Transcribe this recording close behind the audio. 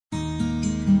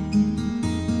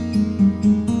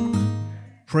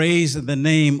Praise the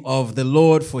name of the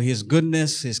Lord for his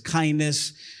goodness, his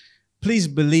kindness. Please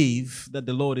believe that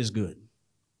the Lord is good.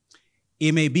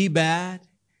 It may be bad.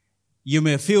 You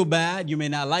may feel bad. You may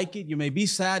not like it. You may be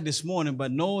sad this morning,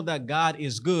 but know that God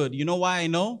is good. You know why I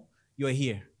know? You're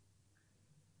here.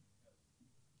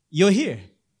 You're here.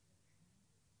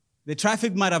 The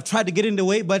traffic might have tried to get in the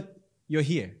way, but you're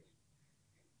here.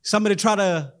 Somebody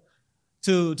tried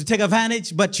to take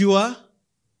advantage, but you're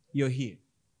here.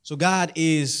 So God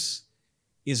is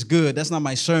good. That's not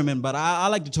my sermon, but I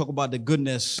like to talk about the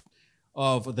goodness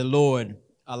of the Lord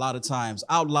a lot of times.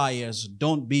 Outliers,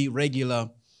 don't be regular.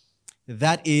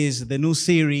 That is the new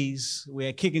series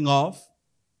we're kicking off.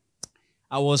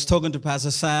 I was talking to Pastor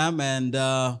Sam, and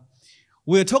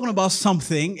we were talking about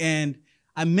something, and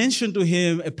I mentioned to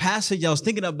him a passage I was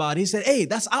thinking about. He said, "Hey,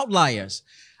 that's outliers."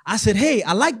 I said, "Hey,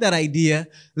 I like that idea.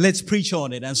 Let's preach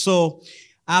on it." And so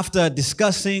after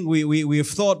discussing, we've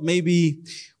thought maybe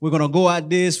we're going to go at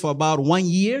this for about 1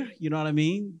 year. You know what I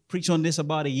mean? Preach on this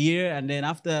about a year. And then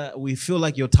after we feel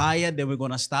like you're tired, then we're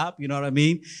going to stop. You know what I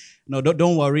mean? No,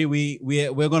 don't worry.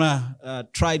 We're going to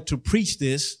try to preach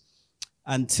this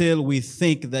until we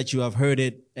think that you have heard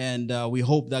it. And we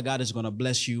hope that God is going to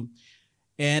bless you.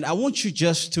 And I want you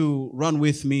just to run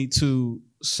with me to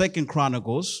 2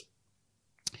 Chronicles.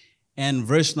 And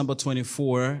verse number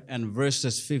 24 and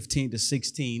verses 15 to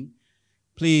 16.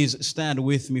 Please stand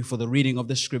with me for the reading of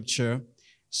the scripture.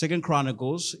 2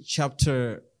 Chronicles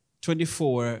chapter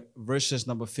 24, verses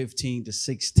number 15 to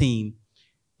 16.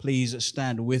 Please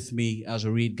stand with me as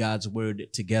we read God's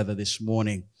word together this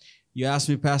morning. You ask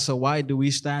me, Pastor, why do we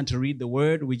stand to read the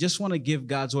word? We just want to give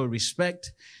God's word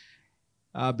respect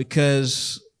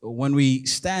because when we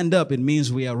stand up, it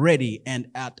means we are ready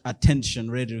and at attention,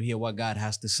 ready to hear what God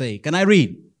has to say. Can I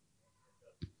read?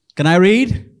 Can I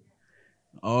read?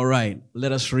 All right,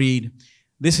 let us read.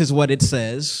 This is what it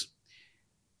says.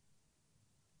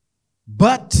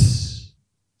 But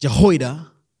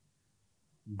Jehoiada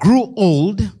grew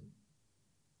old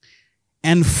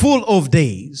and full of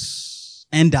days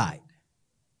and died.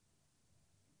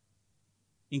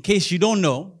 In case you don't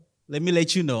know, let me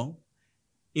let you know.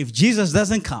 If Jesus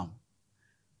doesn't come,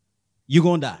 you're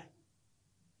going to die.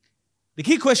 The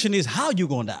key question is, how you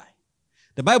going to die?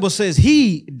 The Bible says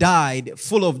he died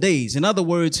full of days. In other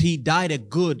words, he died a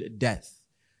good death.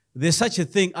 There's such a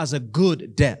thing as a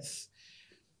good death.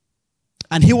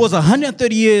 And he was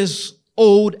 130 years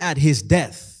old at his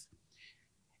death.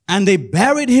 And they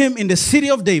buried him in the city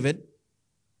of David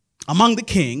among the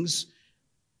kings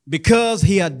because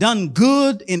he had done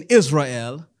good in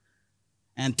Israel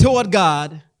and toward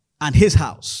God and his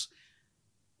house.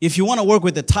 If you want to work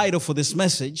with the title for this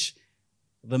message,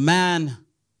 The Man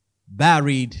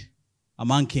Buried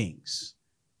Among Kings.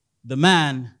 The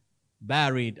Man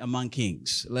Buried Among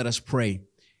Kings. Let us pray.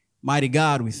 Mighty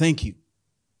God, we thank you.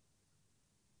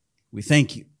 We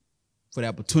thank you for the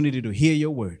opportunity to hear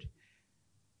your word.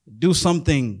 Do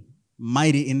something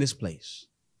mighty in this place.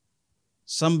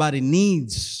 Somebody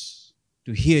needs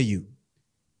to hear you.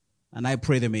 And I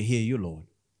pray they may hear you, Lord.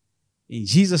 In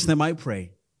Jesus' name I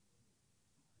pray.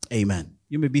 Amen.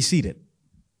 You may be seated.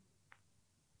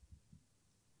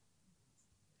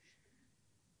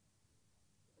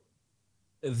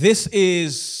 This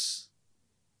is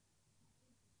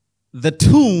the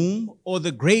tomb or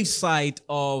the gravesite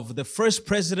of the first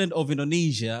president of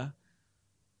Indonesia,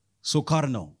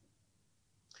 Sukarno.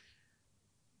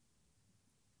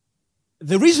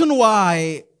 The reason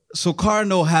why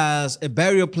Sukarno has a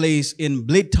burial place in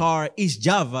Blitar, East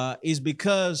Java, is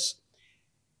because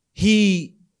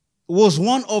he was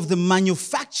one of the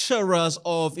manufacturers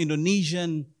of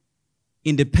Indonesian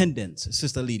independence,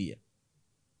 Sister Lydia.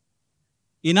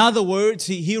 In other words,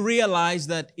 he realized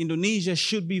that Indonesia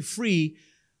should be free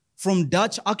from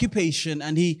Dutch occupation,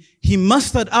 and he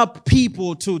mustered up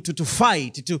people to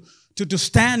fight, to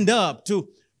stand up,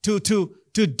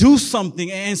 to do something.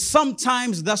 And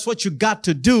sometimes that's what you got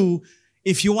to do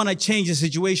if you want to change the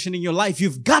situation in your life.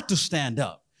 You've got to stand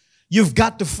up. You've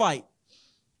got to fight.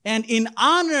 And in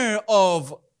honor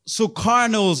of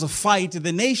Sukarno's fight,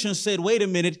 the nation said, wait a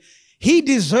minute, he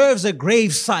deserves a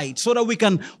grave site so that we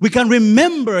can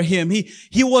remember him.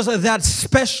 He was that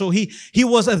special. He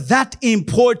was that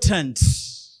important.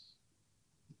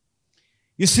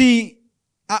 You see,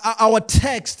 our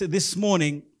text this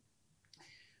morning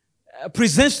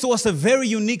presents to us a very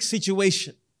unique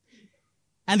situation.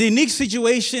 And the unique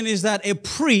situation is that a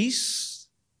priest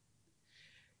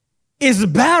is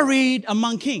buried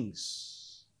among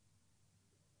kings.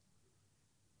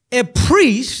 A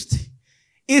priest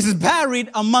is buried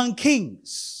among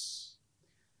kings.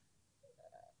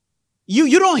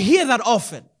 You don't hear that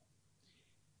often.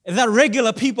 that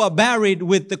regular people are buried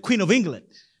with the Queen of England.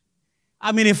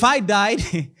 I mean, if I died,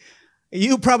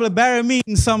 you probably bury me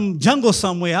in some jungle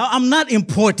somewhere. I'm not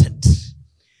important.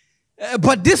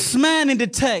 But this man in the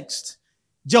text,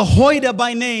 Jehoiada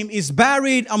by name, is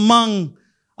buried among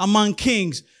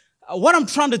kings. What I'm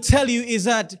trying to tell you is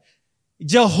that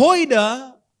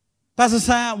Jehoiada, Pastor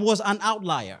Sam, was an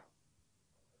outlier.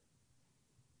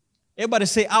 Everybody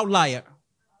say outlier.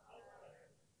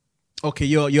 Okay,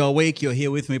 you're awake, you're here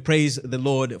with me. Praise the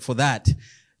Lord for that.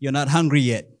 You're not hungry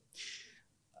yet.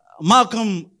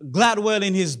 Malcolm Gladwell,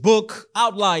 in his book,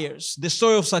 Outliers, The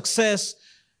Story of Success,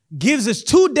 gives us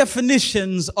two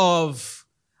definitions of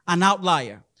an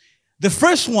outlier. The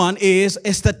first one is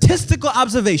a statistical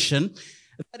observation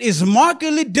that is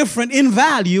markedly different in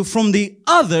value from the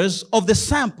others of the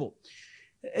sample.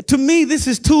 To me, this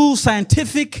is too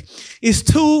scientific. It's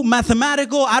too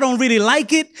mathematical. I don't really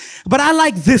like it, but I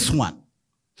like this one.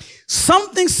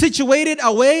 Something situated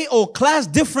away or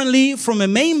classed differently from a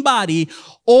main body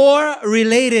or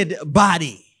related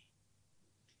body.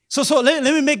 So let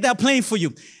me make that plain for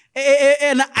you.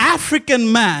 An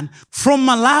African man from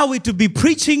Malawi to be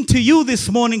preaching to you this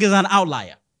morning is an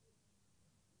outlier.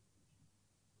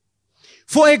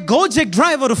 For a Gojek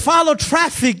driver to follow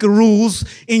traffic rules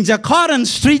in Jakartan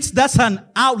streets, that's an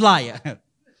outlier.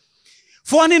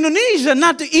 For an Indonesian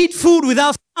not to eat food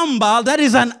without sambal, that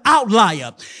is an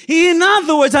outlier. In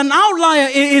other words, an outlier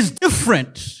is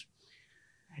different.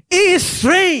 It is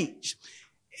strange.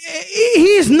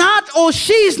 He's not or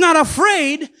she's not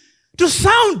afraid to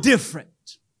sound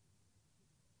different.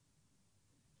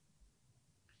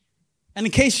 And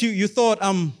in case you thought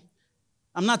I'm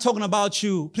not talking about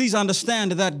you, please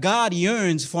understand that God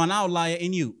yearns for an outlier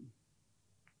in you.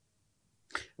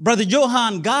 Brother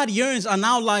Johan, God yearns an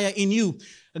outlier in you.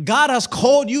 God has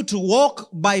called you to walk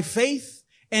by faith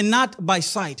and not by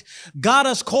sight. God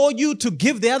has called you to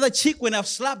give the other cheek when I've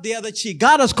slapped the other cheek.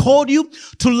 God has called you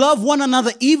to love one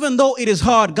another even though it is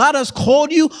hard. God has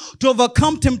called you to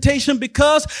overcome temptation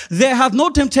because there hath no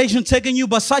temptation taken you,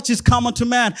 but such is common to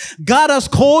man. God has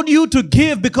called you to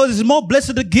give because it's more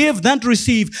blessed to give than to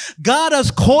receive. God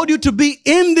has called you to be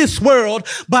in this world,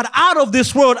 but out of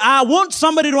this world. I want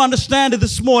somebody to understand it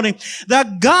this morning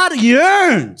that God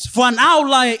yearns for an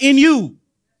outlier in you.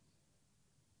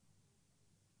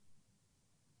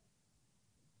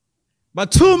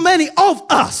 But too many of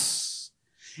us,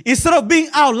 instead of being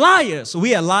outliers,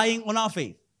 we are lying on our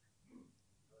faith.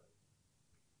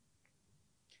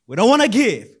 We don't want to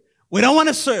give. We don't want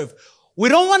to serve. We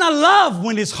don't want to love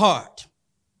when it's hard.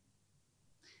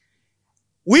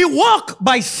 We walk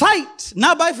by sight,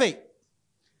 not by faith.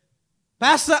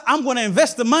 Pastor, I'm going to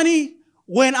invest the money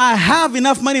when I have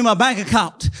enough money in my bank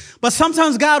account. But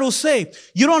sometimes God will say,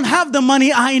 you don't have the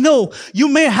money, I know. You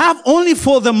may have only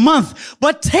for the month,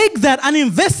 but take that and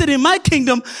invest it in my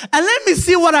kingdom and let me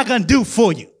see what I can do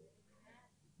for you.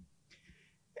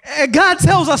 God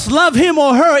tells us love him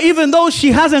or her even though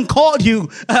she hasn't called you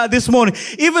this morning.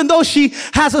 Even though she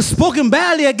has spoken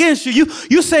badly against you,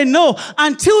 you say no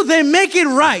until they make it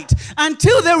right.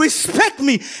 Until they respect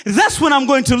me, that's when I'm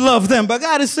going to love them. But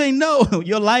God is saying no,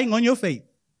 you're lying on your faith.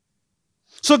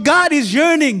 So God is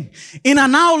yearning in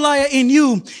an outlier in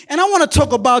you. And I want to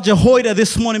talk about Jehoiada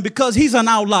this morning because he's an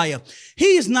outlier.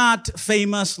 He is not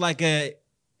famous like a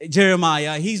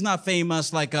Jeremiah. He's not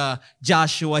famous like a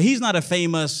Joshua. He's not a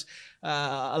famous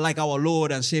like our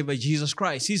Lord and Savior Jesus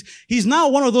Christ. He's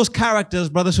not one of those characters,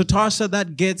 Brother Sutarsa,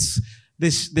 that gets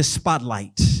this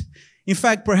spotlight. In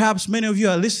fact, perhaps many of you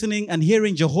are listening and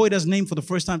hearing Jehoiada's name for the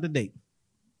first time today.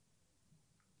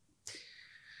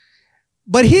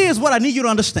 But here's what I need you to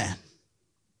understand.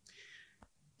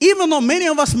 Even though many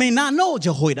of us may not know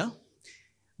Jehoiada,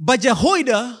 but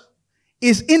Jehoiada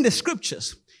is in the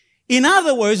scriptures. In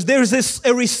other words, there is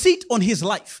a receipt on his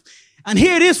life. And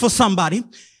here it is for somebody.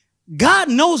 God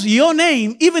knows your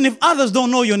name even if others don't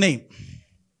know your name.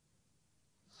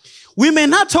 We may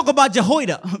not talk about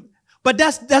Jehoiada, but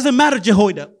that doesn't matter,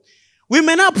 Jehoiada. We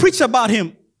may not preach about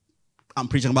him. I'm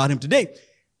preaching about him today.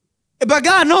 But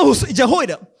God knows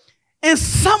Jehoiada. And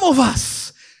some of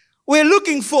us, we're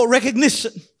looking for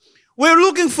recognition. We're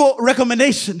looking for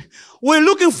recommendation. We're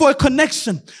looking for a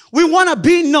connection. We want to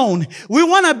be known. We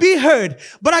want to be heard.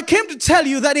 But I came to tell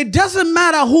you that it doesn't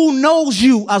matter who knows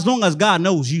you as long as God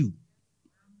knows you.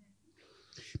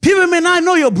 People may not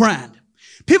know your brand.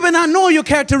 People may not know your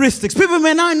characteristics. People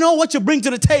may not know what you bring to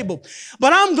the table.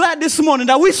 But I'm glad this morning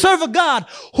that we serve a God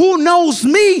who knows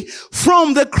me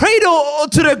from the cradle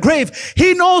to the grave.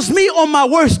 He knows me on my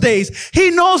worst days. He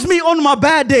knows me on my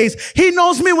bad days. He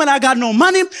knows me when I got no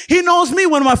money. He knows me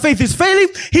when my faith is failing.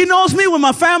 He knows me when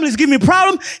my family is giving me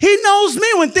problems. He knows me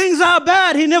when things are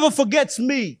bad. He never forgets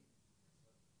me.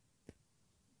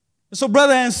 So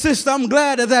brother and sister, I'm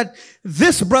glad that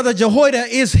this brother Jehoiada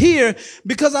is here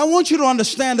because I want you to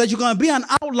understand that you're going to be an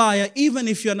outlier even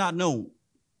if you're not known.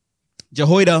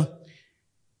 Jehoiada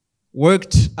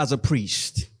worked as a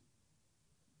priest.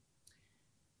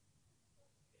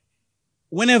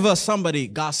 Whenever somebody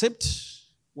gossiped,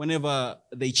 whenever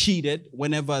they cheated,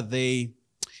 whenever they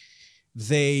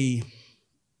did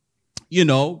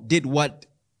what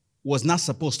was not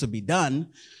supposed to be done,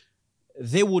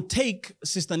 they would take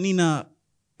Sister Nina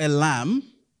a lamb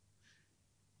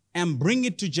and bring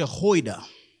it to Jehoiada.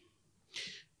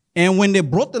 And when they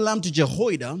brought the lamb to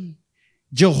Jehoiada,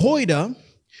 Jehoiada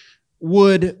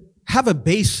would have a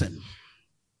basin.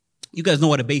 You guys know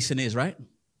what a basin is, right?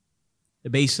 A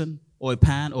basin or a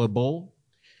pan or a bowl.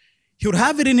 He would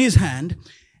have it in his hand,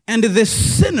 and the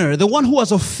sinner, the one who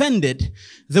has offended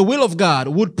the will of God,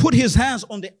 would put his hands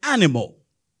on the animal.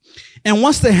 And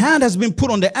once the hand has been put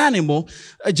on the animal,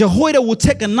 Jehoiada would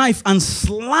take a knife and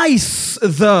slice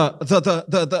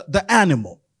the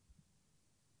animal.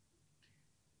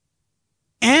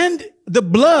 And the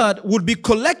blood would be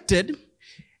collected,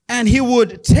 and he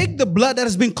would take the blood that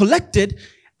has been collected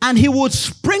and he would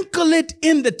sprinkle it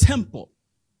in the temple.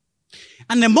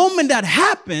 And the moment that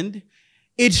happened,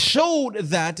 it showed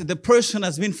that the person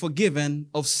has been forgiven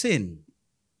of sin.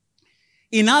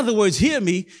 In other words, hear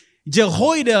me,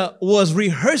 Jehoiada was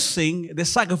rehearsing the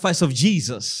sacrifice of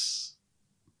Jesus.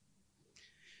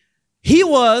 He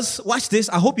was, watch this,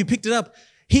 I hope you picked it up.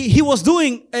 He was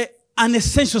doing an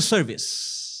essential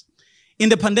service. In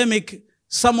the pandemic,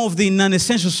 some of the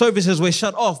non-essential services were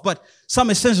shut off, but some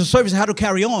essential services had to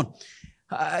carry on.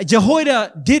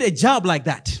 Jehoiada did a job like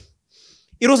that.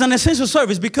 It was an essential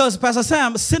service because, Pastor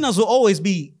Sam, sinners will always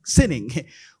be sinning.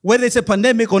 Whether it's a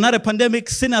pandemic or not a pandemic,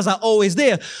 sinners are always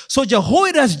there. So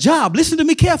Jehoiada's job, listen to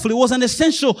me carefully, was an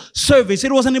essential service.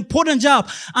 It was an important job.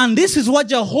 And this is what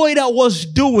Jehoiada was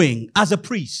doing as a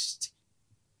priest.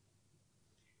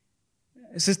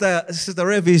 Sister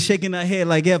Revi is shaking her head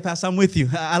like, yeah, Pastor, I'm with you.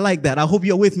 I like that. I hope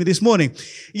you're with me this morning.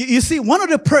 You see, one of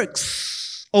the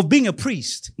perks of being a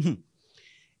priest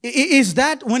is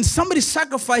that when somebody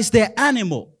sacrificed their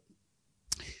animal,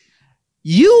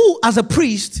 you as a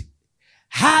priest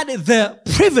had the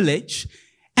privilege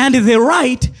and the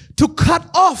right to cut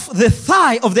off the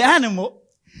thigh of the animal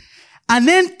and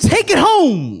then take it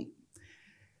home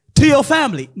to your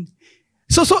family.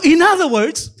 So in other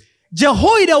words,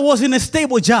 Jehoiada was in a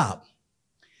stable job.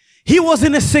 He was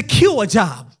in a secure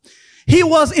job. He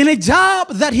was in a job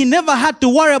that he never had to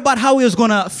worry about how he was going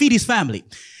to feed his family.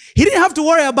 He didn't have to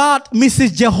worry about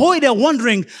Mrs. Jehoiada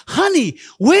wondering, honey,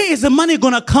 where is the money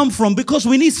going to come from? Because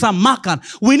we need some makan.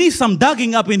 We need some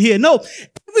dogging up in here. No,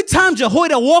 every time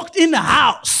Jehoiada walked in the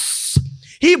house,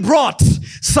 he brought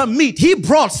some meat. He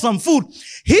brought some food.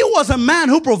 He was a man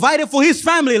who provided for his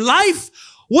family. Life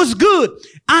was good.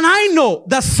 And I know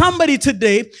that somebody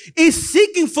today is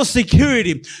seeking for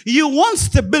security. You want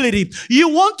stability. You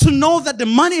want to know that the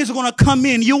money is going to come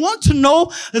in. You want to know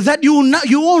that you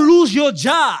won't lose your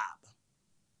job.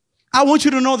 I want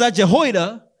you to know that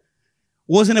Jehoiada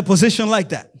was in a position like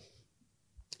that.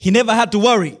 He never had to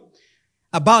worry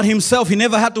about himself. He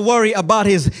never had to worry about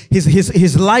his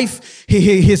life,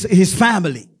 his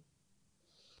family.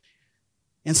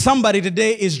 And somebody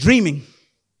today is dreaming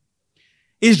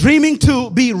to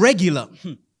be regular.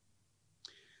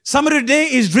 Somebody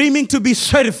today is dreaming to be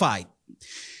certified.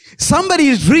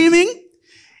 Somebody's dreaming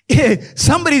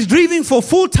for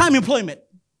full-time employment.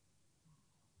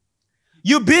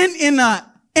 You've been in an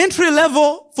entry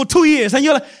level for 2 years and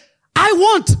you're like, I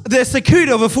want the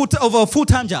security of a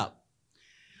full-time job.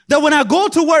 That when I go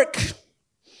to work,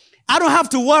 I don't have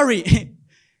to worry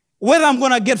whether I'm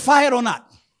going to get fired or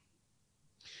not.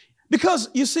 Because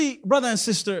you see, brother and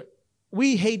sister,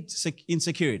 we hate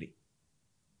insecurity.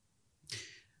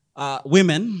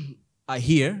 Women are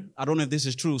here. I don't know if this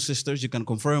is true, sisters. You can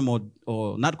confirm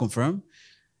or not confirm.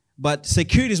 But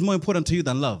security is more important to you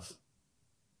than love.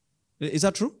 Is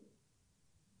that true?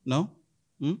 No?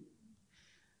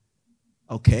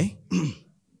 Okay.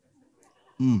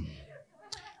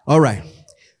 All right.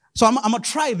 So I'm going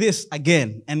to try this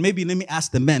again. And maybe let me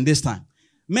ask the men this time.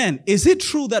 Men, is it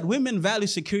true that women value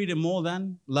security more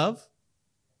than love?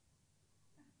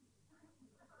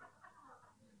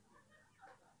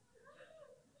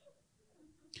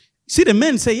 See, the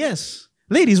men say yes.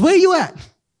 Ladies, where you at?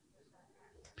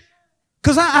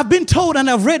 Because I've been told and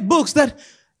I've read books that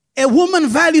a woman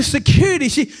values security.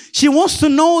 She wants to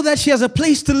know that she has a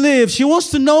place to live. She wants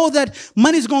to know that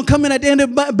money's going to come in at the end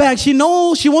of the bag. She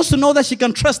wants to know that she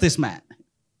can trust this man.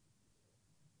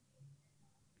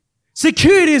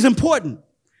 Security is important.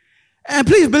 And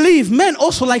please believe, men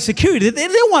also like security. They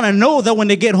want to know that when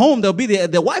they get home,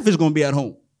 their wife is going to be at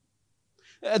home.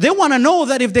 They want to know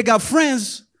that if they got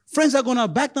friends are going to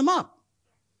back them up.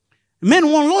 Men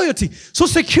want loyalty. So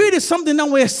security is something that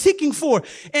we're seeking for.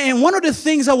 And one of the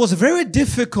things that was very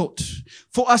difficult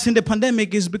for us in the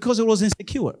pandemic is because it was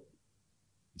insecure.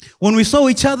 When we saw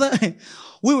each other,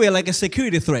 we were like a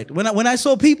security threat. When I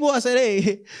saw people, I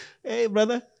said, hey,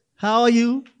 brother, how are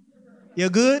you? You're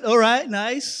good? All right,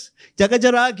 nice. Jaga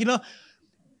jarak, you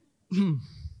know.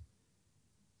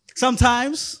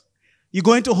 Sometimes you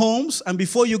go into homes and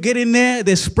before you get in there,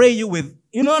 they spray you with,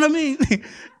 you know what I mean?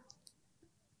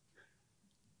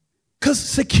 Because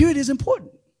security is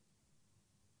important.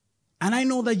 And I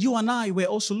know that you and I were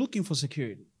also looking for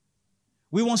security.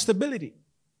 We want stability.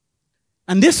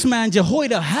 And this man,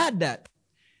 Jehoiada, had that.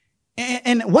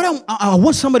 And what I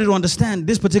want somebody to understand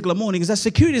this particular morning is that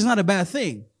security is not a bad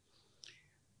thing.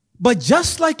 But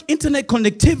just like internet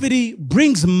connectivity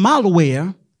brings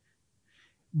malware,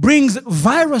 brings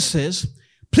viruses,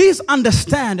 please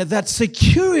understand that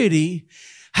security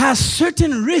has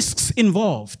certain risks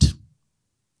involved.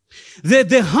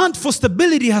 The hunt for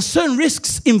stability has certain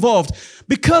risks involved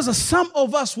because some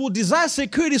of us will desire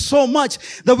security so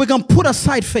much that we can put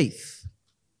aside faith.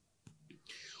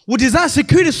 We desire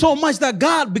security so much that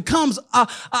God becomes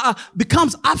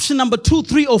option number 2,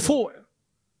 3, or 4.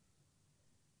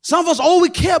 Some of us, all we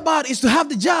care about is to have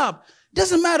the job.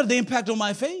 Doesn't matter the impact on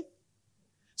my faith.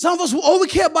 Some of us, all we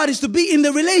care about is to be in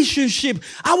the relationship.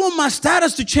 I want my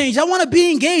status to change. I want to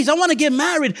be engaged. I want to get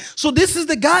married. So this is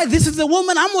the guy, this is the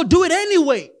woman. I'm going to do it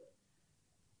anyway.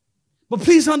 But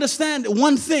please understand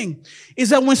one thing is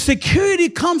that when security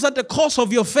comes at the cost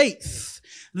of your faith,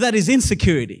 that is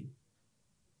insecurity.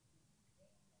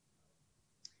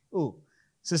 Oh,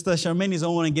 Sister Charmaine is the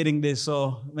one getting this.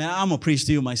 So, man, I'm going to preach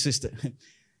to you, my sister.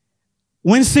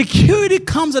 When security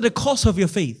comes at the cost of your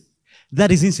faith,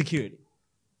 that is insecurity.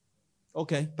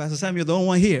 Okay, Pastor Sam, you're the only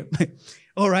one here.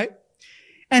 All right.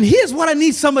 And here's what I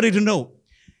need somebody to know.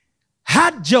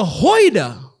 Had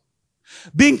Jehoiada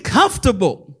been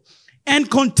comfortable and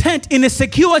content in a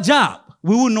secure job,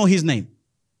 we would know his name.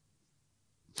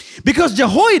 Because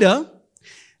Jehoiada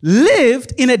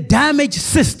lived in a damaged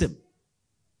system.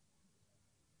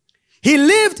 He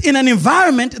lived in an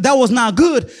environment that was not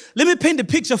good. Let me paint the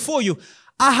picture for you.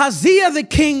 Ahaziah the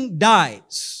king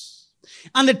dies.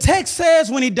 And the text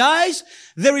says when he dies,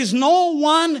 there is no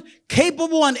one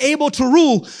capable and able to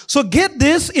rule. So get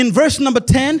this in verse number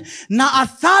 10. Now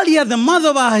Athaliah, the mother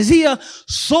of Ahaziah,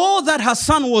 saw that her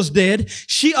son was dead.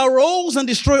 She arose and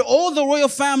destroyed all the royal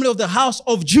family of the house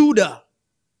of Judah.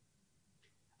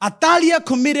 Athaliah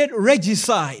committed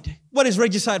regicide. What is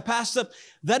regicide, Pastor?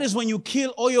 That is when you kill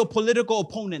all your political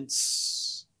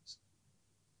opponents.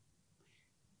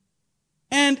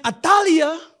 And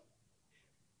Athaliah,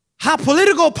 her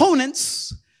political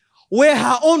opponents were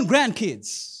her own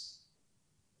grandkids.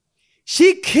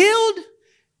 She killed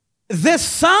the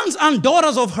sons and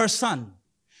daughters of her son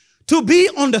to be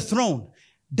on the throne.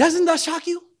 Doesn't that shock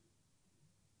you?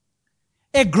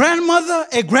 A grandmother,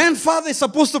 a grandfather is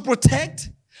supposed to protect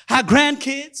her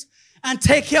grandkids and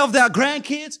take care of their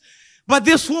grandkids. But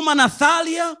this woman,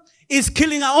 Athaliah, is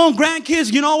killing her own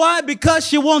grandkids. You know why? Because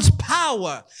she wants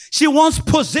power. She wants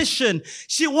position.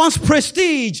 She wants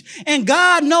prestige. And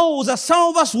God knows that some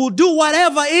of us will do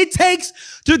whatever it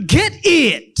takes to get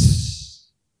it.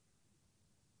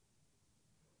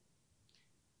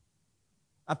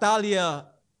 Athaliah,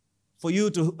 for you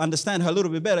to understand her a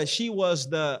little bit better, she was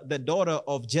the daughter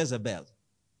of Jezebel.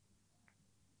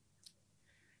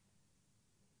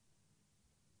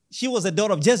 She was the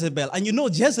daughter of Jezebel. And you know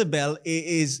Jezebel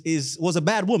was a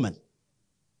bad woman.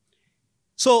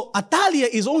 So Athaliah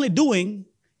is only doing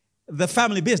the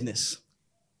family business.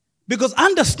 Because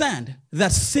understand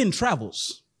that sin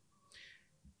travels.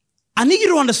 I need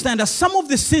you to understand that some of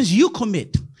the sins you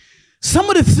commit, some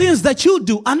of the things that you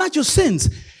do are not your sins.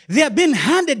 They have been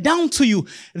handed down to you.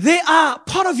 They are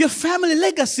part of your family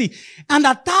legacy. And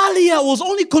Athaliah was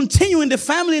only continuing the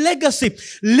family legacy,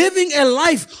 living a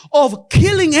life of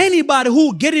killing anybody who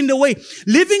would get in the way,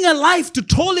 living a life to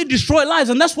totally destroy lives.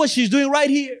 And that's what she's doing right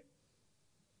here.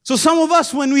 So some of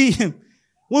us, when we cheat,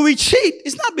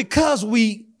 it's not because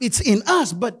it's in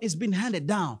us, but it's been handed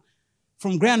down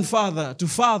from grandfather to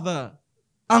father,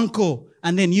 uncle,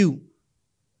 and then you.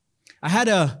 I had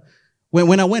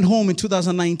when I went home in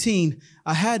 2019,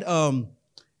 I had an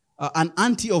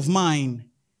auntie of mine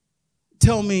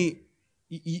tell me,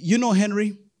 you know,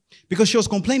 Henry, because she was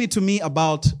complaining to me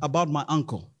about my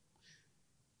uncle.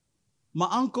 My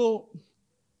uncle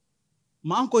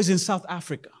is in South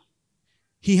Africa.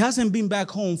 He hasn't been back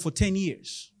home for 10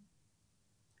 years.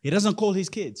 He doesn't call his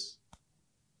kids.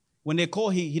 When they call,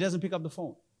 he doesn't pick up the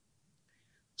phone.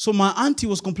 So my auntie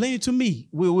was complaining to me.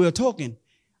 We were talking.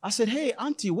 I said, hey,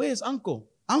 auntie, where's uncle?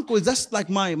 Uncle, that's like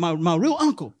my real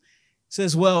uncle.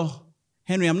 Says, well,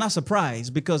 Henry, I'm not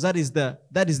surprised because that is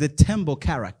the Tembo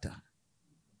character.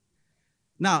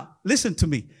 Now, listen to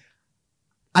me.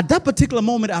 At that particular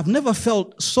moment, I've never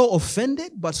felt so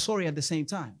offended, but sorry at the same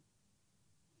time.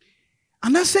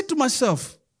 And I said to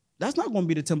myself, that's not going to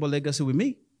be the Tembo legacy with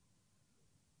me.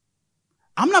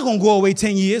 I'm not going to go away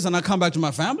 10 years and I come back to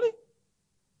my family.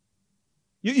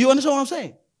 You understand what I'm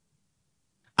saying?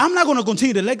 I'm not going to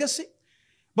continue the legacy.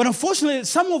 But unfortunately,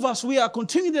 some of us, we are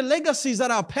continuing the legacies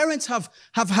that our parents have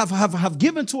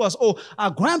given to us, or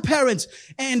our grandparents.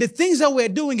 And the things that we're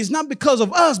doing is not because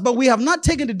of us, but we have not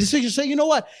taken the decision to say, you know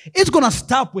what? It's going to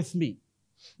stop with me.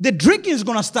 The drinking is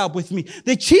going to stop with me.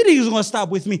 The cheating is going to stop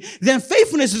with me. The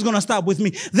unfaithfulness is going to stop with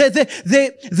me.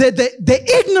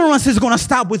 The ignorance is going to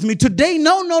stop with me. Today,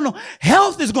 no.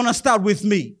 Health is going to start with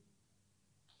me.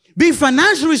 Being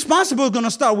financially responsible is going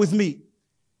to start with me.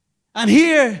 And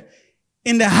here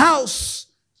in the house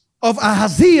of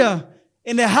Ahaziah,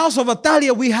 in the house of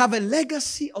Athaliah, we have a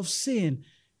legacy of sin.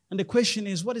 And the question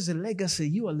is, what is the legacy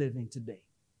you are living today?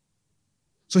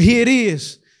 So here it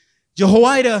is.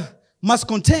 Jehoiada must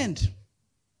contend.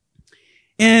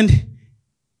 And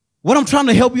what I'm trying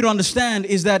to help you to understand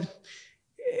is that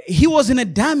he was in a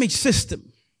damaged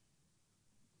system.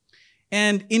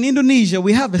 And in Indonesia,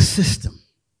 we have a system.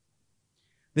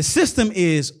 The system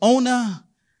is owner,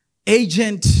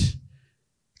 agent,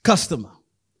 customer.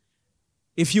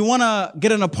 If you want to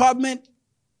get an apartment,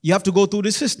 you have to go through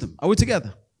this system. Are we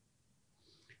together?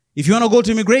 If you want to go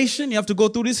to immigration, you have to go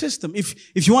through this system.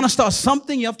 If you want to start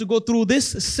something, you have to go through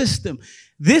this system.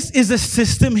 This is a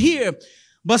system here.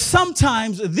 But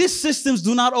sometimes these systems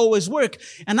do not always work.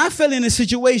 And I fell in a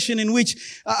situation in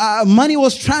which money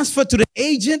was transferred to the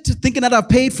agent, thinking that I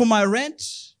paid for my rent.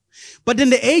 But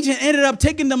then the agent ended up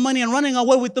taking the money and running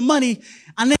away with the money.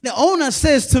 And then the owner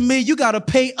says to me, you got to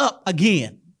pay up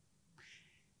again.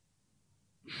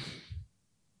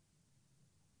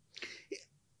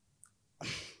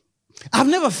 I've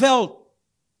never felt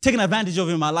taken advantage of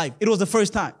in my life. It was the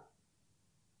first time.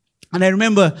 And I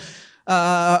remember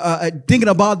thinking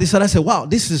about this and I said, wow,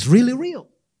 this is really real.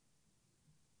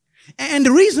 And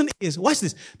the reason is, watch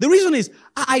this. The reason is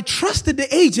I trusted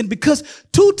the agent because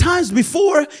 2 times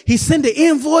before he sent the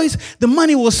invoice, the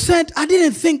money was sent. I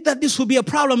didn't think that this would be a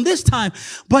problem this time.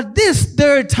 But this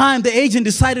 3rd time, the agent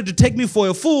decided to take me for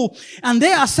a fool. And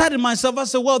there I sat to myself. I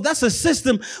said, well, that's a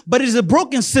system, but it's a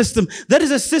broken system. That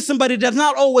is a system, but it does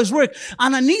not always work.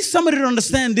 And I need somebody to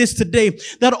understand this today,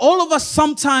 that all of us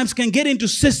sometimes can get into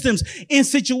systems in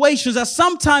situations that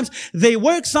sometimes they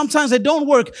work, sometimes they don't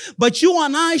work. But you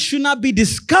and I should not be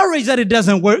discouraged that it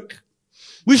doesn't work.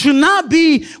 We should not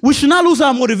lose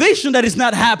our motivation that it's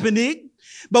not happening,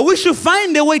 but we should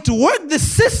find a way to work the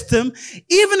system,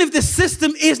 even if the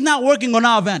system is not working on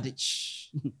our advantage.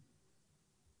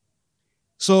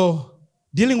 So,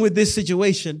 dealing with this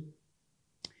situation,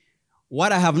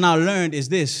 what I have now learned is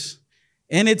this.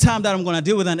 Anytime that I'm going to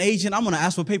deal with an agent, I'm going to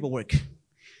ask for paperwork.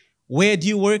 Where do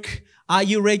you work? Are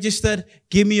you registered?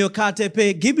 Give me your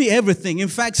KTP. Give me everything. In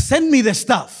fact, send me the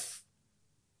stuff.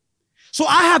 So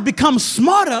I have become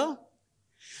smarter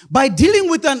by dealing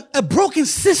with a broken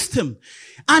system.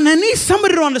 And I need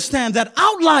somebody to understand that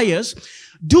outliers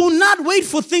do not wait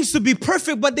for things to be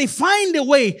perfect, but they find a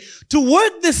way to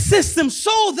work the system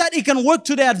so that it can work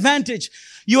to their advantage.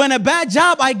 You're in a bad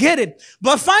job, I get it,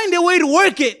 but find a way to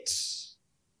work it.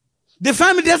 The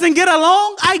family doesn't get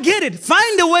along, I get it.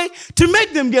 Find a way to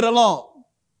make them get along.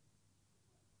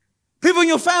 People in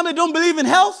your family don't believe in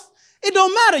health. It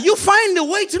don't matter. You find a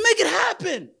way to make it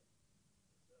happen.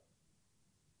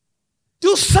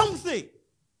 Do something.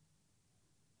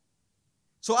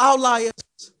 So outliers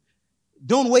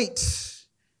don't wait.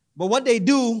 But what they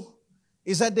do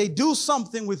is that they do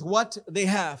something with what they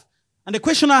have. And the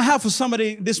question I have for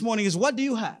somebody this morning is, what do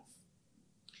you have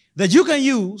that you can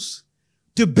use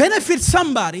to benefit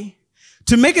somebody,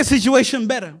 to make a situation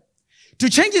better, to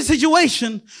change the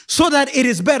situation so that it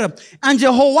is better? And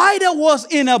Jehoiada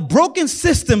was in a broken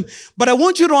system, but I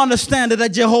want you to understand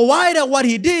that Jehoiada, what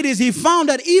he did is he found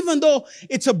that even though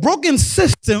it's a broken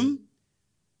system,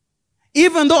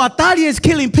 even though Athaliah is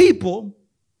killing people,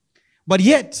 But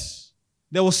yet,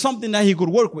 there was something that he could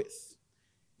work with.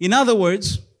 In other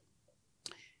words,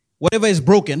 whatever is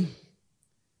broken,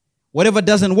 whatever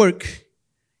doesn't work,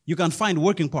 you can find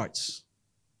working parts.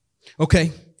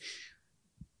 Okay.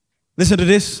 Listen to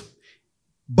this.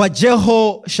 But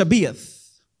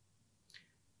Jehoshabeath,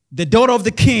 the daughter of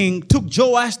the king, took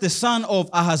Joash, the son of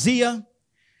Ahaziah,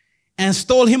 and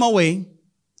stole him away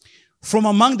from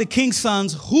among the king's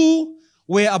sons who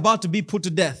were about to be put to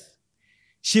death.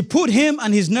 She put him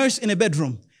and his nurse in a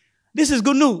bedroom. This is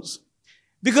good news.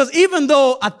 Because even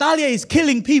though Athaliah is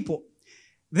killing people,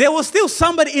 there was still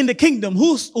somebody in the kingdom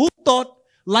who thought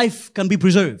life can be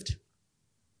preserved.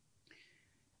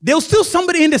 There was still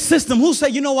somebody in the system who said,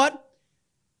 you know what?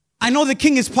 I know the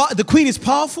queen is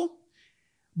powerful,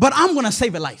 but I'm going to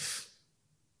save a life.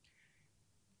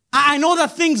 I know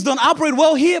that things don't operate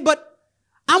well here, but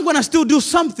I'm going to still do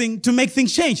something to make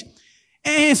things change.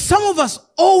 And some of us,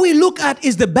 all we look at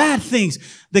is the bad things.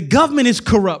 The government is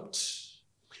corrupt.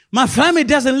 My family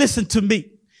doesn't listen to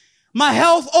me. My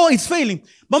health, it's failing.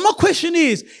 But my question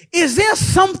is there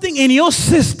something in your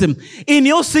system, in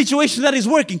your situation that is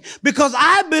working? Because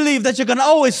I believe that you're going to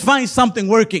always find something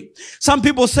working. Some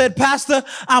people said, Pastor,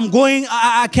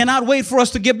 I cannot wait for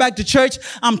us to get back to church.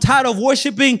 I'm tired of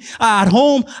worshiping at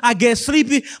home. I get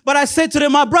sleepy. But I said to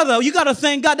them, my brother, you got to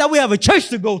thank God that we have a church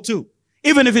to go to,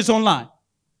 even if it's online.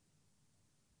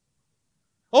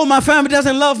 Oh, my family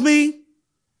doesn't love me.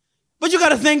 But you got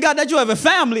to thank God that you have a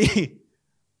family.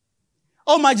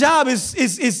 Oh, my job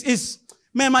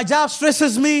man, my job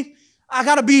stresses me. I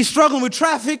got to be struggling with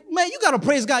traffic. Man, you got to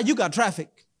praise God you got traffic.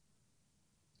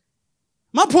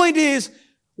 My point is,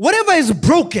 whatever is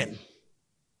broken,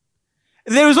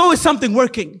 there is always something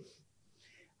working.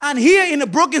 And here in a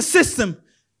broken system,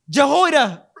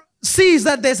 Jehoiada sees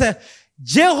that there's a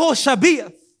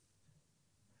Jehoshabeath.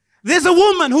 There's a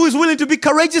woman who is willing to be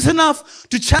courageous enough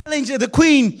to challenge the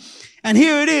queen. And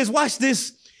here it is. Watch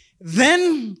this.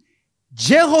 Then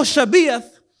Jehoshabeath,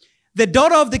 the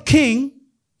daughter of the king,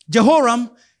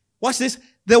 Jehoram, watch this,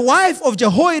 the wife of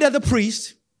Jehoiada the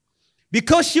priest,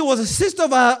 because she was a sister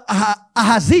of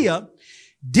Ahaziah,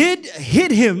 did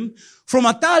hid him from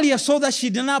Athaliah so that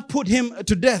she did not put him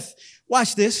to death.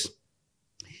 Watch this.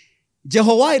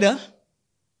 Jehoiada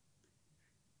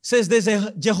says there's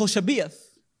a Jehoshabeath.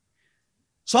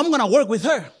 So I'm going to work with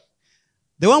her.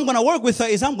 The way I'm going to work with her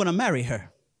is I'm going to marry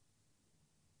her.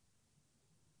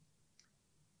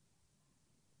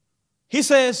 He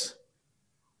says,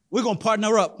 we're going to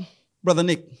partner up, Brother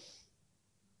Nick.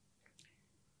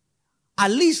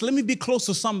 At least let me be close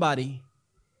to somebody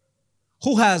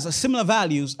who has similar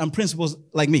values and principles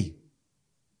like me.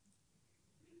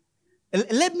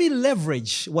 Let me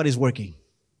leverage what is working.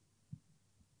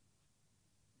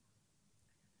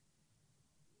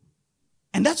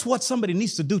 And that's what somebody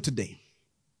needs to do today.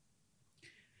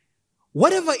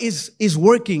 Whatever is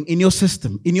working in your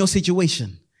system, in your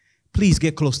situation, please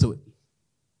get close to it.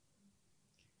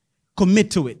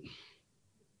 Commit to it.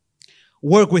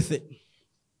 Work with it.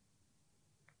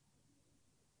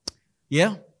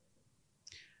 Yeah?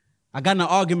 I got in an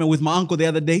argument with my uncle the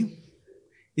other day.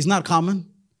 It's not common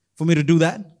for me to do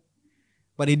that.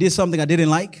 But he did something I didn't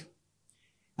like.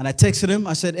 And I texted him.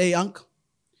 I said, hey, Unc,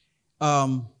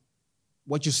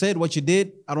 what you said, what you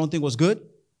did, I don't think was good.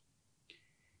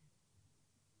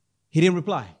 He didn't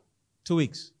reply. 2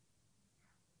 weeks.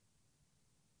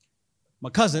 My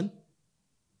cousin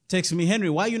texted me, Henry,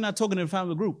 why are you not talking to the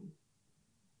family group?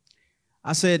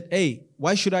 I said, hey,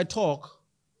 why should I talk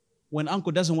when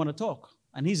Uncle doesn't want to talk?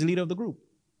 And he's the leader of the group.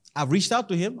 I've reached out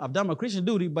to him. I've done my Christian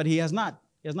duty, but he has not.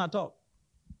 He has not talked.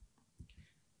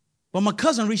 But my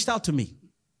cousin reached out to me.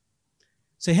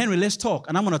 Say, Henry, let's talk.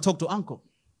 And I'm going to talk to Uncle.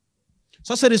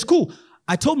 So I said, it's cool.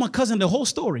 I told my cousin the whole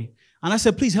story. And I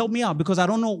said, please help me out because I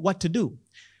don't know what to do.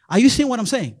 Are you seeing what I'm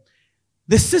saying?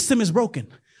 The system is broken.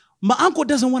 My uncle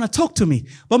doesn't want to talk to me,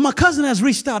 but my cousin has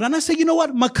reached out. And I said, you know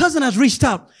what? My cousin has reached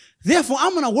out. Therefore,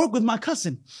 I'm going to work with my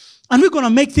cousin. And we're going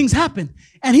to make things happen.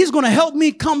 And he's going to help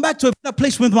me come back to a better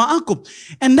place with my uncle.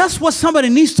 And that's what somebody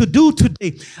needs to do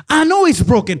today. I know it's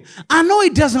broken. I know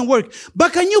it doesn't work.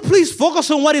 But can you please focus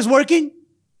on what is working?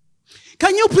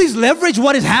 Can you please leverage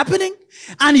what is happening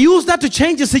and use that to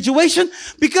change the situation?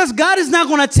 Because God is not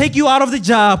going to take you out of the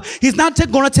job. He's not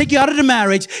going to take you out of the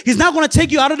marriage. He's not going to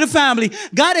take you out of the family.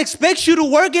 God expects you to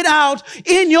work it out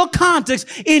in your context,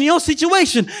 in your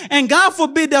situation. And God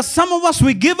forbid that some of us,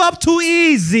 we give up too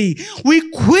easy. We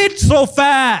quit so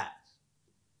fast.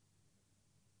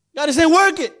 God is saying,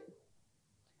 work it.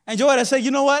 And Joanna said, you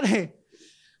know what? Hey,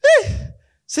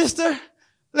 sister,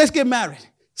 let's get married.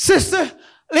 Sister,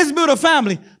 Let's build a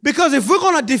family. Because if we're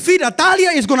going to defeat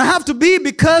Atalia, it's going to have to be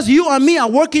because you and me are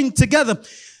working together.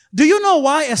 Do you know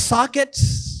why a socket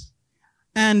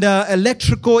and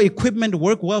electrical equipment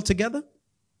work well together?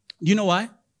 Do you know why?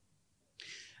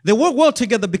 They work well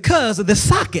together because the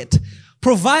socket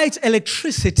provides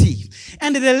electricity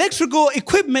and the electrical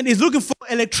equipment is looking for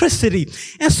electricity.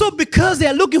 And so because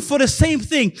they're looking for the same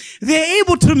thing, they're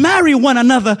able to marry one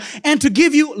another and to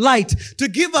give you light, to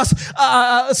give us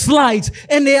slides.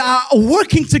 And they are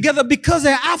working together because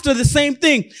they're after the same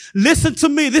thing. Listen to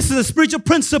me. This is a spiritual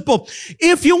principle.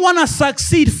 If you want to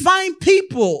succeed, find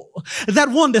people that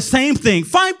want the same thing.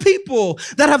 Find people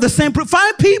that have the same,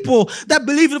 find people that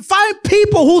believe it. Find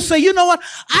people who say, you know what?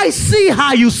 I see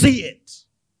how you see it.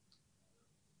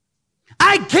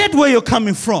 I get where you're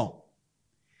coming from.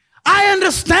 I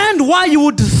understand why you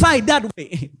would decide that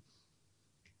way.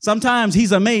 Sometimes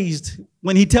he's amazed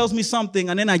when he tells me something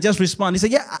and then I just respond. He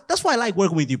said, yeah, that's why I like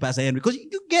working with you, Pastor Henry, because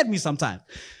you get me sometimes.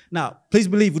 Now, please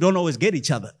believe we don't always get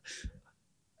each other.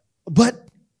 But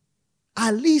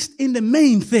at least in the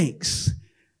main things,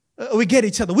 we get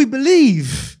each other. We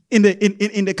believe in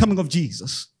the coming of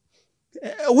Jesus.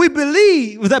 We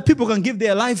believe that people can give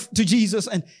their life to Jesus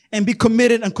and be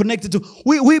committed and connected to.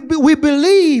 We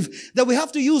believe that we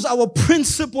have to use our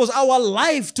principles, our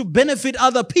life to benefit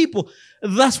other people.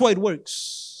 That's why it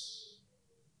works.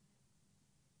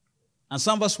 And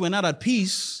some of us were not at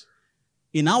peace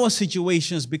in our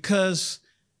situations because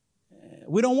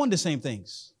we don't want the same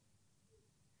things.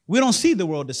 We don't see the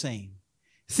world the same.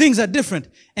 Things are different.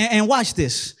 And watch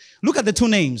this. Look at the two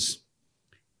names.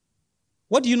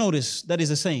 What do you notice that is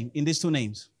the same in these two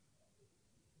names?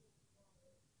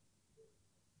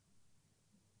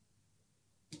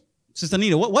 Sister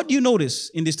Nita, what do you notice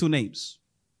in these two names?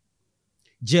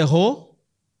 Jehoiada,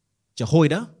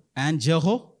 and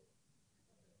Jeho.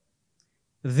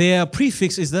 Their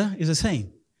prefix is the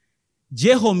same.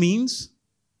 Jeho means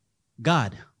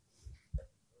God.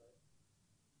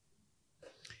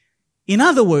 In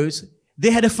other words,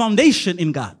 they had a foundation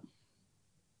in God.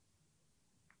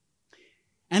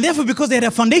 And therefore, because they had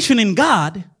a foundation in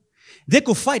God, they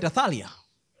could fight Athaliah.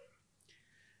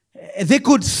 They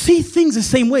could see things the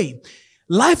same way.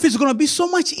 Life is going to be so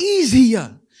much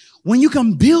easier when you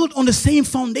can build on the same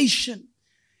foundation.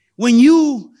 When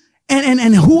you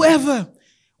and whoever,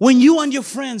 when you and your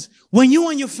friends, when you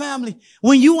and your family,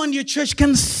 when you and your church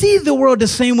can see the world the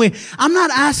same way. I'm not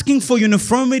asking for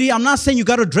uniformity. I'm not saying you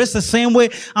got to dress the same way.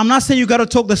 I'm not saying you got to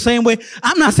talk the same way.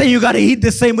 I'm not saying you got to eat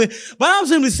the same way. But I'm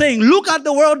simply saying, look at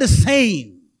the world the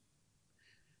same.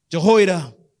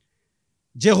 Jehoiada,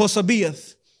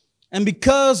 Jehoshaphat. And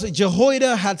because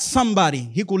Jehoiada had somebody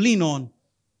he could lean on,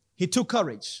 he took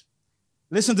courage.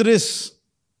 Listen to this.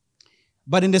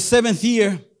 But in the 7th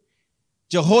year,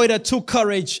 Jehoiada took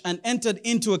courage and entered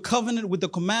into a covenant with the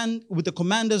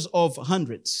commanders of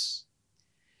hundreds.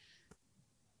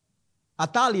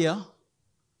 Athaliah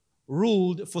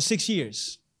ruled for 6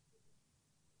 years.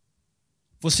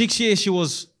 For 6 years she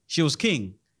was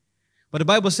king. But the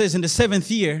Bible says in the 7th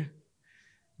year,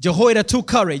 Jehoiada took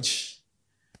courage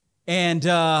and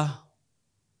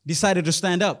decided to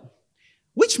stand up.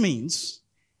 Which means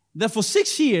that for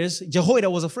 6 years, Jehoiada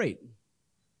was afraid.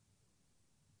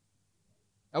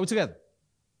 Are we together?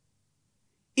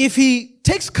 If he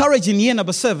takes courage in year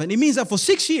number 7, it means that for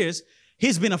 6 years,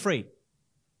 he's been afraid.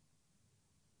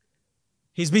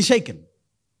 He's been shaken.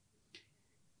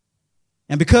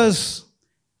 And because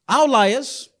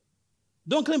outliers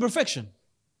don't claim perfection,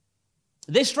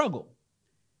 they struggle.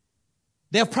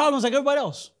 They have problems like everybody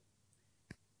else.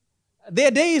 There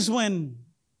are days when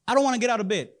I don't want to get out of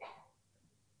bed.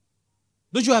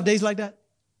 Don't you have days like that?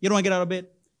 You don't want to get out of bed?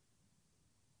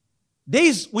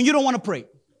 Days when you don't want to pray.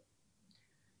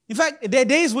 In fact, there are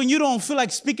days when you don't feel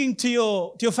like speaking to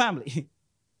your family.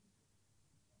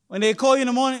 When they call you in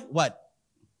the morning, what?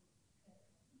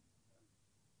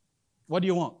 What do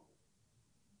you want?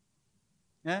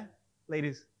 Yeah,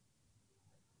 ladies?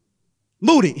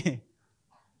 Moody.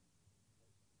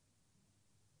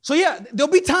 So yeah,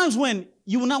 there'll be times when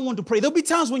you will not want to pray. There'll be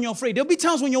times when you're afraid. There'll be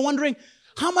times when you're wondering,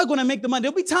 how am I going to make the money?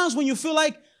 There'll be times when you feel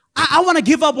like, I want to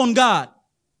give up on God.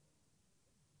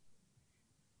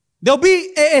 There'll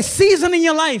be a season in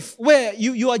your life where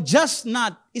you are just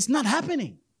not, it's not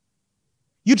happening.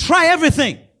 You try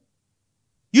everything.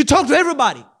 You talk to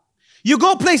everybody. You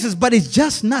go places, but it's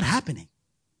just not happening.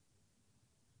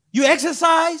 You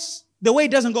exercise, the weight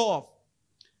doesn't go off.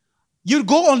 You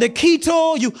go on the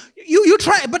keto, you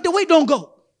try, but the weight don't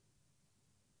go.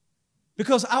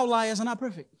 Because outliers are not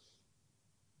perfect.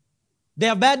 They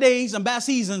have bad days and bad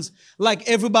seasons like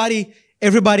everybody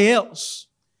else.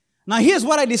 Now, here's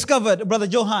what I discovered, Brother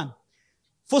Johan.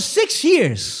 For 6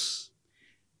 years,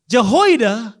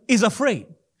 Jehoiada is afraid.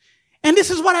 And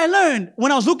this is what I learned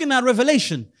when I was looking at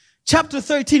Revelation, chapter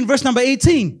 13, verse number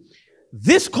 18.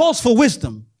 This calls for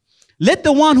wisdom. Let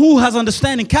the one who has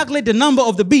understanding calculate the number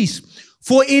of the beast,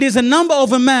 for it is a number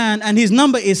of a man, and his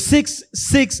number is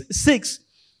 666.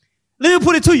 Let me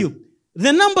put it to you.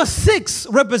 The number 6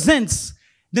 represents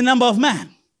the number of man.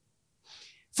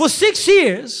 For 6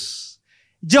 years,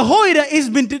 Jehoiada has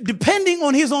been depending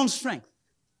on his own strength.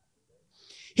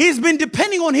 He's been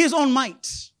depending on his own might.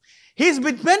 He's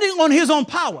been depending on his own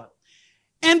power.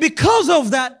 And because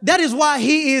of that, that is why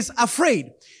he is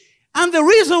afraid. And the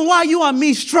reason why you and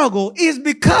me struggle is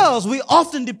because we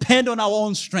often depend on our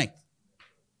own strength.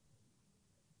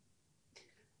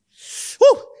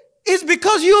 Woo! It's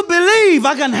because you believe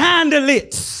I can handle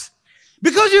it.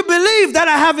 Because you believe that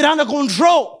I have it under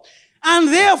control. And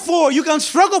therefore, you can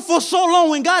struggle for so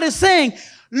long when God is saying,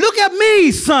 look at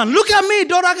me, son. Look at me,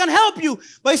 daughter. I can help you.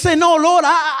 But you say, no, Lord,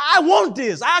 I want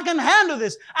this. I can handle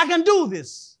this. I can do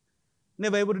this.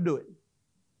 Never able to do it.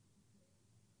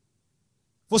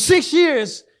 For 6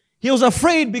 years, he was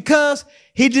afraid because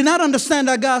he did not understand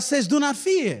that God says, do not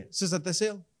fear, Sister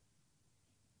Thesel.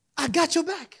 I got your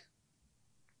back.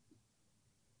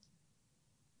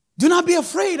 Do not be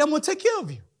afraid. I'm going to take care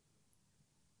of you.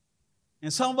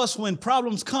 And some of us, when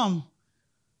problems come,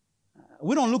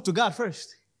 we don't look to God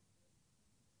first.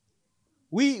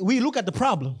 We look at the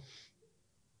problem.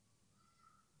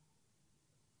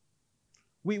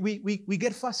 We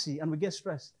get fussy and we get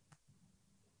stressed.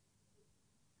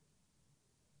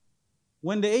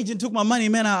 When the agent took my money,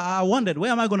 man, I wondered,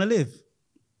 where am I going to live?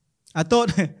 I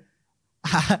thought, maybe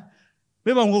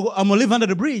I'm going to live under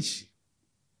the bridge.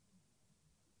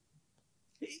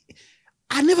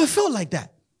 I never felt like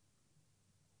that.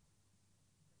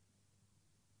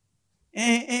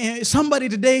 And somebody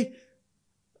today,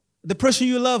 the person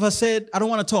you love has said, I don't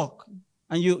want to talk.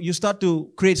 And you start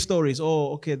to create stories.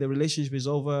 Oh, okay, the relationship is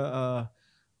over.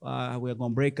 We're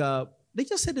going to break up. They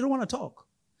just said they don't want to talk.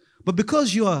 But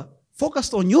because you are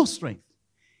focused on your strength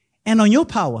and on your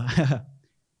power,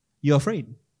 you're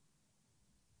afraid.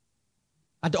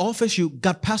 At the office, you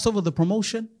got passed over the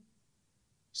promotion.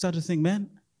 Start to think, man,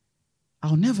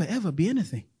 I'll never, ever be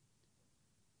anything.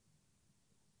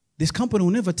 This company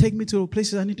will never take me to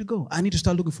places I need to go. I need to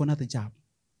start looking for another job.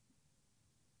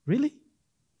 Really?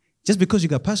 Just because you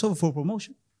got passed over for a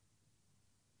promotion?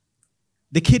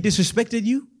 The kid disrespected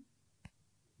you?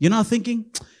 You're not thinking,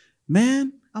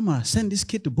 man, I'm going to send this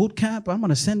kid to boot camp. I'm going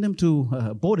to send him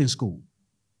to boarding school.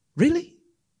 Really?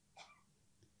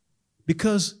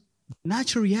 Because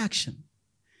natural reaction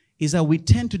is that we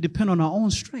tend to depend on our own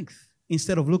strength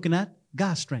instead of looking at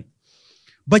God's strength.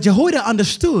 But Jehoiada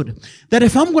understood that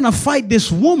if I'm going to fight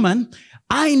this woman,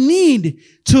 I need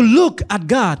to look at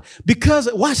God.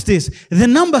 Because, watch this, the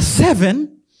number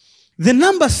 7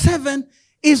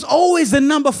 is always the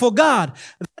number for God.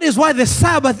 That is why the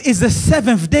Sabbath is the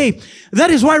 7th day.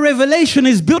 That is why Revelation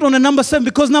is built on the number 7,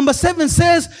 because number 7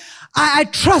 says, I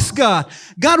trust God.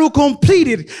 God will complete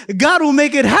it. God will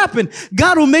make it happen.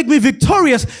 God will make me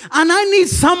victorious. And I need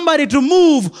somebody to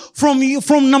move from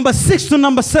number 6 to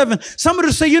number 7. Somebody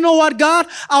to say, you know what, God?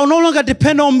 I'll no longer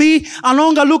depend on me. I'll no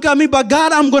longer look at me, but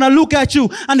God, I'm going to look at you.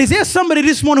 And is there somebody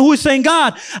this morning who is saying,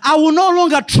 God, I will no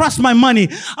longer trust my money.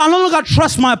 I'll no longer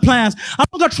trust my plans. I'll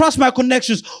no longer trust my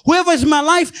connections. Whoever is in my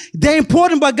life, they're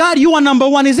important, but God, you are number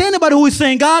 1. Is there anybody who is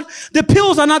saying, God, the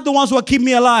pills are not the ones who will keep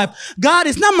me alive. God,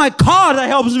 it's not my car that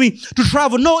helps me to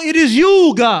travel. No, it is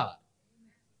you, God.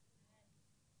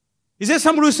 Is there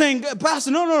somebody who's saying, Pastor,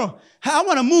 no. I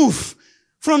want to move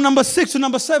from number 6 to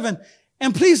number 7.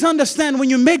 And please understand,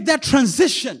 when you make that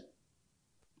transition,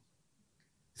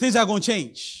 things are going to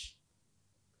change.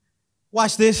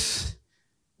 Watch this.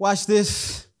 Watch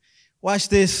this. Watch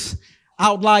this.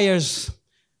 Outliers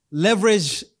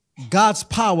leverage God's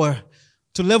power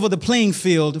to level the playing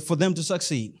field for them to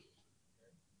succeed.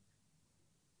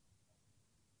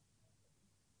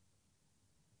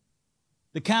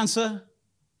 The cancer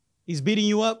is beating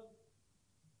you up.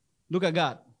 Look at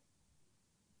God.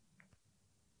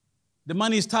 The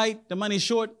money is tight. The money is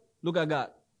short. Look at God.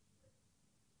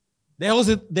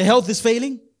 The health is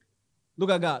failing. Look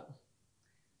at God.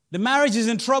 The marriage is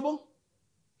in trouble.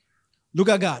 Look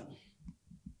at God.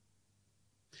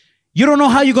 You don't know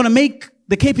how you're going to make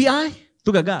the KPI?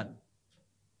 Look at God.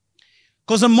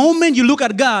 Because the moment you look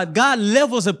at God, God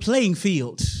levels a playing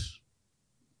field.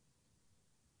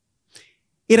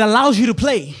 It allows you to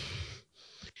play.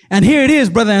 And here it is,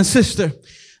 brother and sister.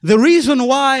 The reason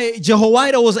why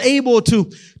Jehoiada was able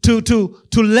to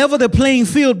level the playing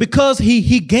field, because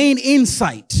he gained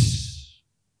insight.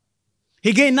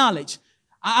 He gained knowledge.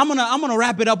 I'm gonna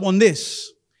wrap it up on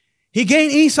this. He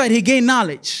gained insight, he gained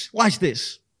knowledge. Watch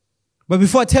this. But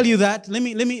before I tell you that, let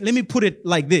me put it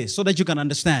like this so that you can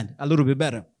understand a little bit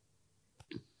better.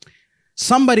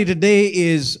 Somebody today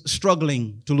is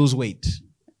struggling to lose weight.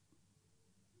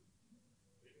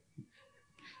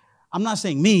 I'm not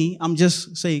saying me, I'm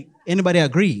just saying anybody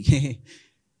agree?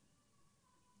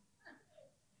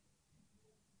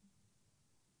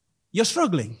 You're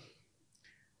struggling.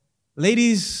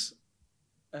 Ladies,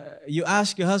 you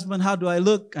ask your husband, how do I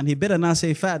look? And he better not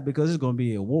say fat because it's going to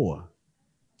be a war.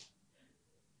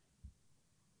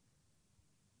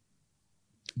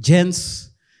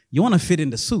 Gents, you want to fit in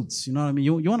the suits. You know what I mean?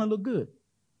 You want to look good.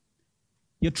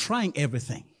 You're trying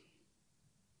everything.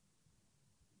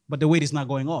 But the weight is not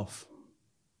going off.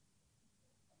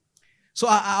 So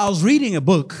I was reading a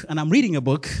book, and I'm reading a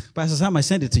book. Pastor Sam, I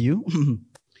sent it to you.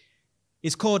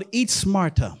 It's called Eat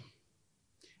Smarter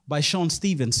by Sean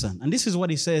Stevenson. And this is what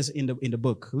he says in the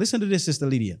book. Listen to this, Sister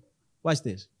Lydia. Watch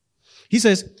this. He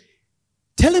says,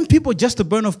 telling people just to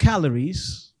burn off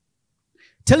calories,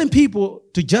 telling people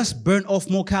to just burn off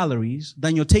more calories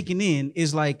than you're taking in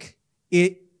is like,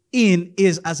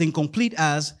 is as incomplete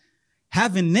as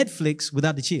having Netflix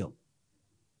without the chill.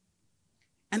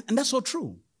 And that's so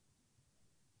true.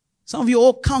 Some of you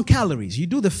all count calories. You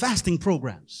do the fasting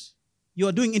programs. You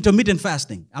are doing intermittent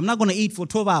fasting. I'm not going to eat for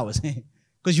 12 hours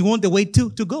because you want the weight to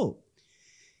go.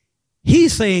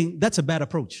 He's saying that's a bad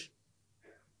approach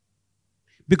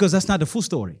because that's not the full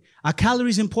story. Are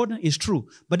calories important? It's true.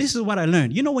 But this is what I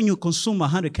learned. You know when you consume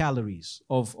 100 calories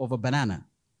of a banana,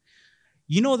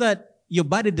 you know that your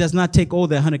body does not take all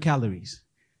the 100 calories.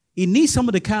 It needs some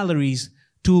of the calories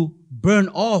to burn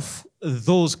off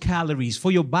those calories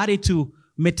for your body to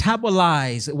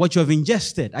metabolize what you have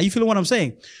ingested. Are you feeling what I'm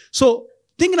saying? So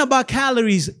thinking about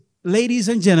calories, ladies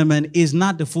and gentlemen, is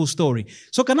not the full story.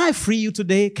 So can I free you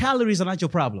today? Calories are not your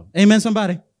problem. Amen,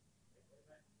 somebody?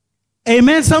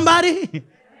 Amen, somebody?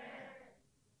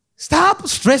 Stop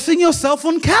stressing yourself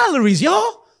on calories,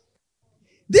 y'all.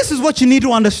 This is what you need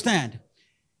to understand.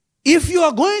 If you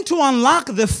are going to unlock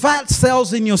the fat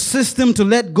cells in your system to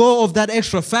let go of that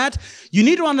extra fat, you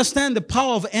need to understand the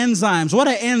power of enzymes. What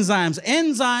are enzymes?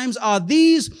 Enzymes are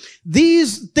these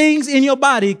things in your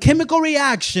body, chemical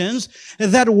reactions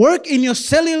that work in your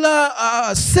cellular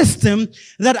system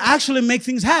that actually make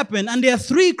things happen. And there are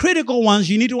three critical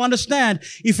ones you need to understand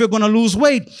if you're going to lose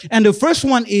weight. And the first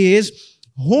one is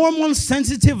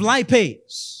hormone-sensitive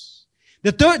lipase.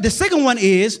 The second one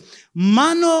is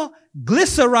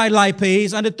monoglyceride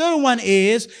lipase, and the third one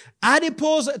is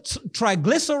adipose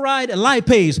triglyceride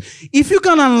lipase. If you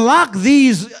can unlock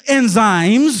these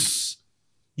enzymes,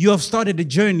 you have started the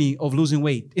journey of losing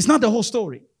weight. It's not the whole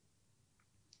story.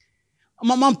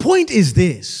 My point is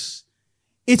this.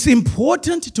 It's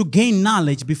important to gain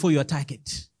knowledge before you attack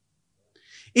it.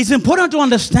 It's important to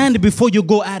understand before you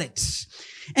go at it.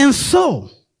 And so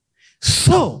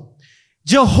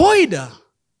Jehoiada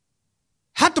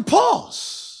had to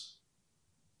pause.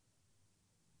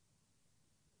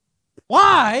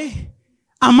 Why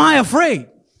am I afraid?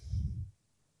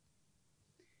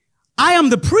 I am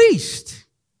the priest.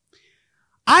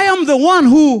 I am the one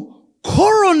who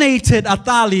coronated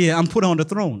Athaliah and put her on the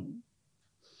throne.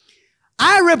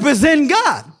 I represent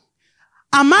God.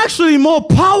 I'm actually more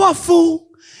powerful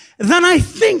than I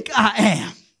think I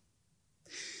am.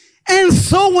 And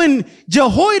so when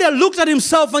Jehoiada looked at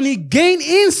himself and he gained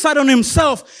insight on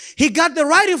himself, he got the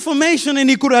right information and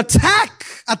he could attack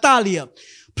Athaliah.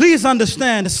 Please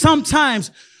understand,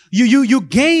 sometimes you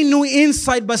gain new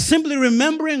insight by simply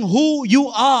remembering who you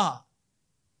are.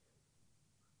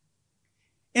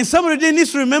 And somebody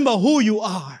needs to remember who you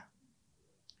are.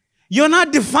 You're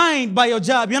not defined by your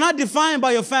job. You're not defined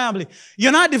by your family.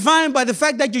 You're not defined by the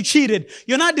fact that you cheated.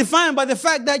 You're not defined by the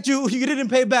fact that you didn't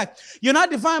pay back. You're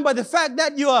not defined by the fact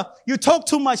that you talk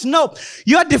too much. No.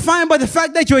 You're defined by the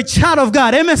fact that you're a child of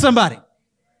God. Amen, somebody.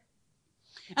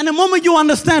 And the moment you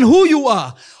understand who you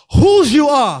are, whose you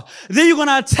are, then you're going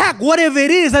to attack whatever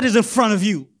it is that is in front of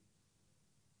you.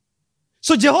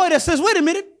 So Jehoiada says, wait a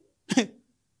minute.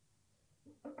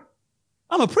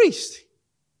 I'm a priest.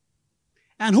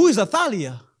 And who is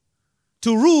Athaliah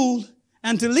to rule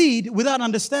and to lead without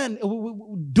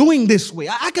doing this way?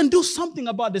 I can do something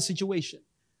about the situation.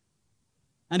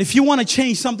 And if you want to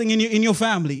change something in your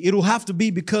family, it will have to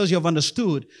be because you have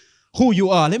understood who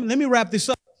you are. Let me wrap this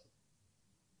up.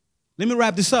 Let me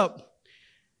wrap this up.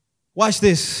 Watch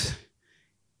this.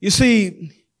 You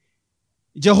see,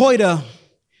 Jehoiada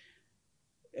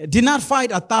did not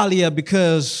fight Athaliah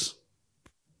because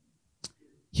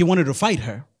he wanted to fight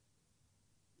her.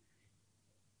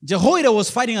 Jehoiada was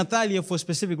fighting Athaliah for a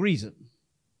specific reason.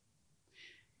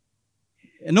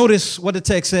 And notice what the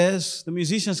text says. The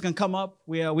musicians can come up.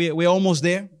 We're almost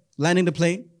there, landing the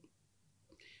plane.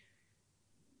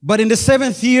 But in the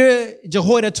 7th year,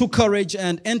 Jehoiada took courage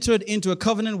and entered into a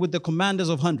covenant with the commanders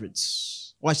of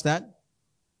hundreds. Watch that.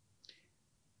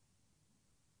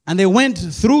 And they went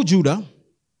through Judah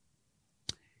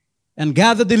and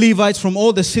gathered the Levites from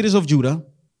all the cities of Judah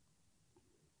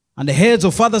and the heads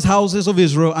of fathers' houses of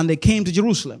Israel, and they came to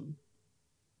Jerusalem.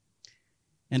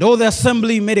 And all the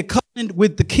assembly made a covenant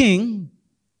with the king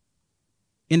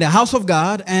in the house of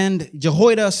God, and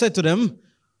Jehoiada said to them,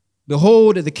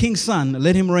 behold, the king's son,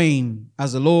 let him reign,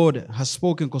 as the Lord has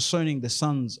spoken concerning the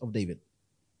sons of David.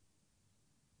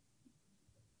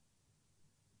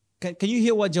 Can you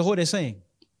hear what Jehoiada is saying?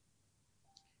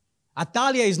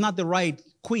 Athaliah is not the right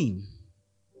queen.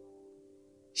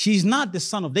 She's not the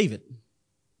son of David.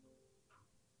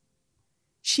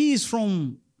 She is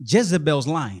from Jezebel's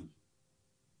line.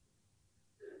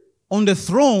 On the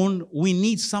throne, we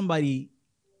need somebody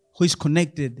who is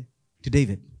connected to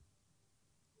David.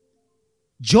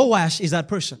 Joash is that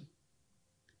person.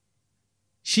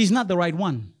 She's not the right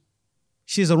one.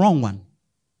 She's the wrong one.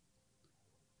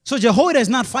 So Jehoiada is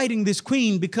not fighting this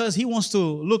queen because he wants to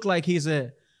look like he's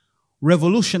a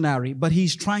revolutionary, but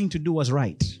he's trying to do what's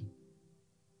right.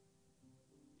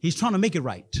 He's trying to make it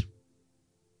right.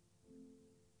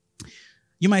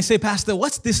 You might say, Pastor,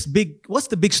 what's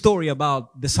the big story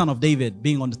about the son of David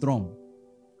being on the throne?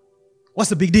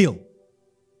 What's the big deal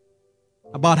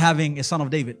about having a son of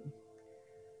David?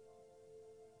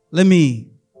 Let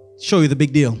me show you the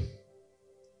big deal.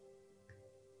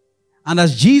 And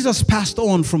as Jesus passed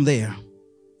on from there,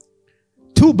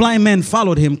 2 blind men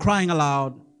followed him, crying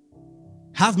aloud,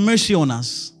 have mercy on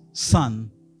us,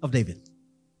 son of David.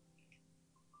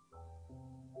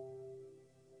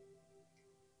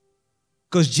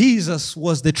 Because Jesus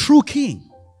was the true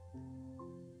king,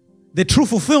 the true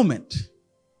fulfillment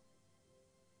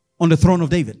on the throne of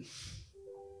David.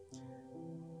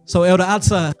 So Elder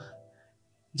Atza,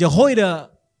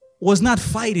 Jehoiada was not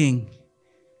fighting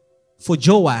for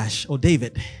Joash or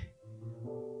David.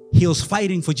 He was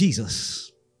fighting for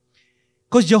Jesus.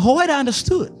 Because Jehoiada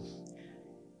understood,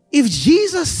 if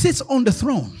Jesus sits on the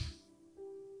throne,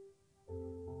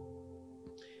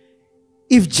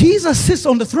 if Jesus sits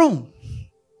on the throne,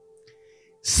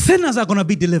 sinners are going to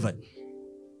be delivered.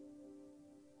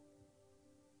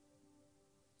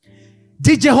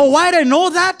 Did Jehoiada know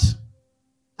that?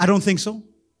 I don't think so.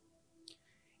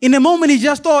 In a moment, he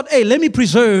just thought, hey, let me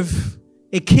preserve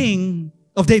a king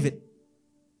of David.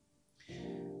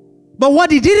 But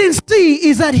what he didn't see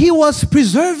is that he was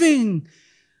preserving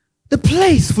the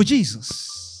place for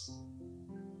Jesus.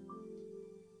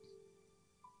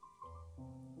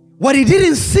 What he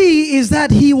didn't see is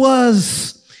that he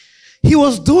was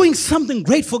doing something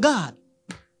great for God.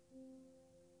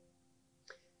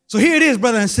 So here it is,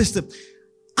 brother and sister.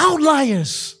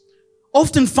 Outliers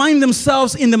often find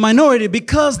themselves in the minority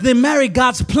because they marry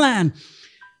God's plan.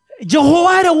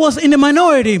 Jehoiada was in the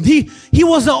minority. He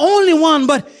was the only one,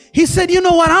 but he said, you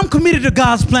know what? I'm committed to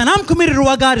God's plan. I'm committed to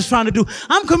what God is trying to do.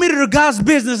 I'm committed to God's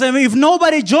business. And if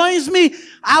nobody joins me,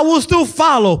 I will still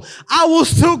follow. I will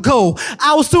still go.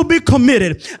 I will still be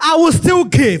committed. I will still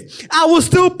give. I will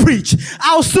still preach.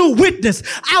 I will still witness.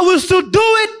 I will still do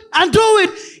it and do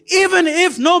it even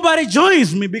if nobody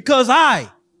joins me, because I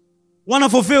want to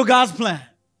fulfill God's plan.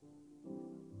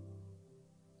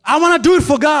 I want to do it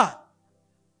for God.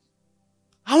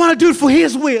 I want to do it for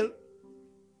His will,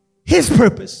 His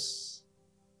purpose.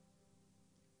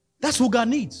 That's who God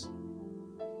needs.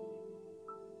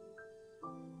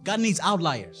 God needs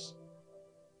outliers.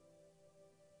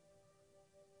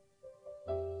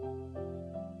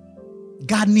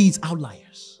 God needs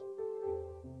outliers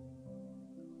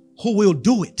who will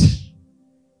do it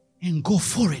and go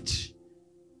for it,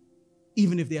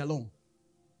 even if they're alone.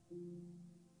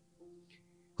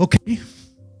 Okay?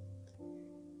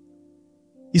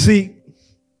 You see,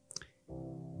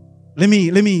 let me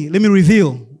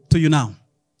reveal to you now.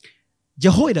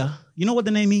 Jehoiada, you know what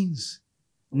the name means?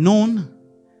 Known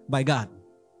by God.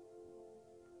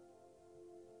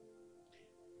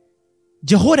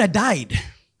 Jehoiada died.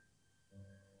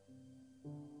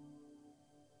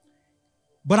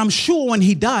 But I'm sure when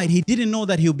he died, he didn't know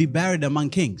that he'll be buried among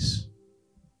kings.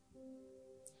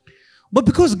 But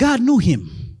because God knew him,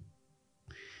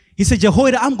 He said,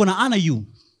 Jehoiada, I'm going to honor you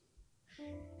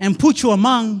and put you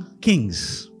among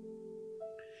kings.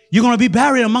 You're going to be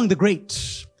buried among the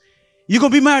greats. You're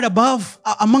going to be married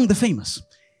among the famous.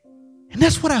 And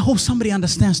that's what I hope somebody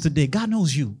understands today. God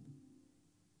knows you.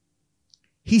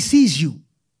 He sees you.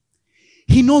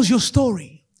 He knows your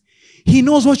story. He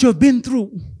knows what you've been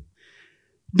through.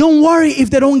 Don't worry if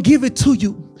they don't give it to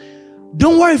you.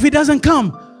 Don't worry if it doesn't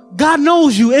come. God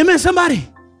knows you. Amen, somebody?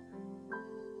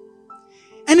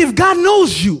 And if God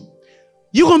knows you,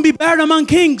 you're going to be buried among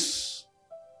kings.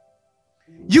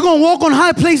 You're going to walk on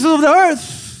high places of the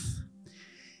earth.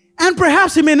 And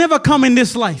perhaps it may never come in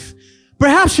this life.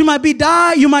 Perhaps you might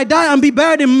die and be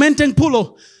buried in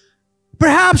Mentenpulo.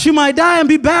 Perhaps you might die and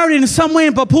be buried in some way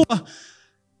in Papua.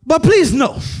 But please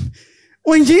know,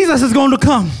 when Jesus is going to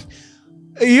come,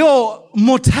 your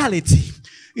mortality,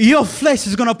 your flesh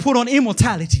is going to put on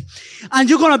immortality. And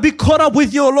you're going to be caught up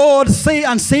with your Lord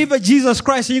and Savior Jesus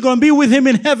Christ. And you're going to be with him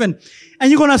in heaven.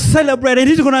 And you're going to celebrate. And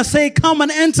he's going to say, come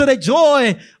and enter the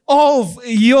joy of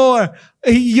your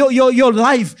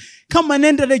life. Come and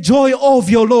enter the joy of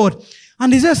your Lord.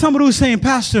 And is there somebody who's saying,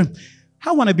 Pastor,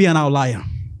 I want to be an outlier.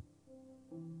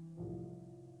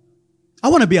 I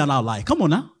want to be an outlier. Come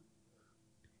on now.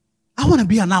 I want to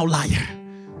be an outlier.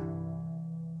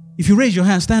 If you raise your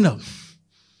hand, stand up.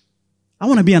 I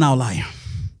want to be an outlier.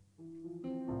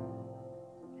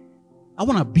 I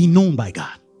want to be known by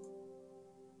God.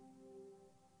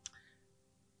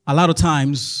 A lot of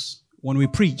times when we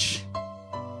preach,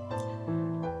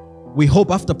 we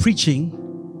hope after preaching,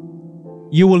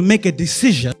 you will make a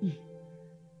decision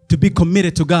to be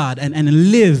committed to God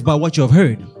and live by what you have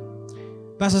heard.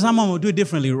 Pastor Simon will do it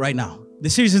differently right now. The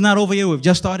series is not over yet. We've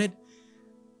just started.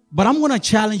 But I'm going to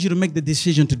challenge you to make the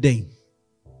decision today.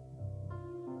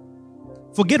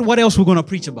 Forget what else we're going to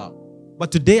preach about. But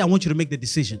today, I want you to make the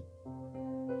decision.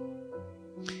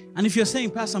 And if you're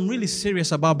saying, Pastor, I'm really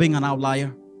serious about being an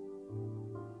outlier.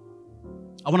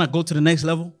 I want to go to the next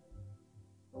level.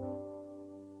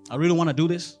 I really want to do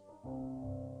this.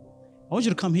 I want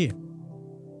you to come here.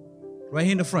 Right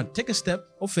here in the front. Take a step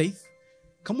of faith.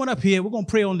 Come on up here. We're going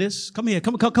to pray on this. Come here.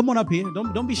 Come on up here.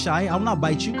 Don't be shy. I will not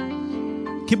bite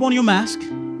you. Keep on your mask.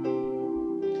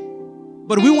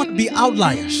 But we want to be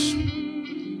outliers.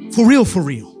 For real, for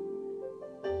real.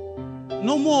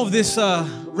 No more of this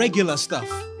regular stuff.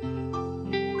 I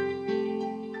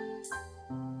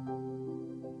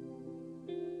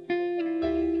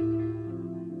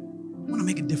want to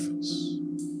make a difference.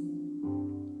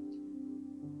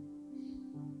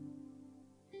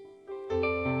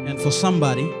 And for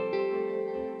somebody,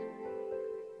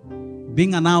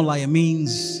 being an outlier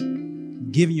means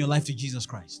giving your life to Jesus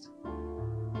Christ.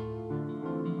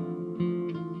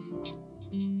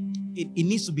 It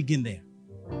needs to begin there.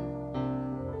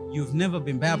 You've never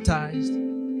been baptized.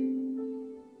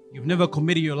 You've never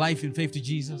committed your life in faith to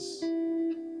Jesus.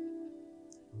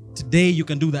 Today you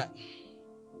can do that.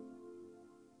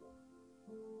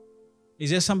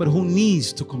 Is there somebody who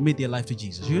needs to commit their life to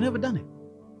Jesus? You've never done it.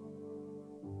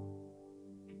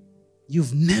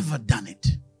 You've never done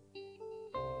it.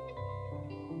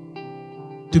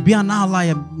 To be an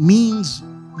outlier means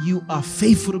you are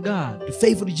faithful to God,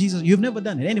 faithful to Jesus. You've never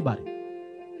done it. Anybody?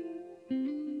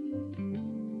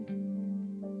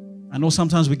 I know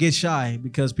sometimes we get shy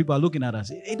because people are looking at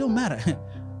us. It don't matter.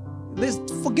 Let's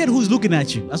forget who's looking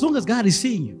at you. As long as God is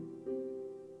seeing you.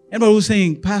 Anybody who's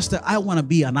saying, Pastor, I want to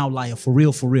be an outlier for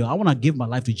real, for real. I want to give my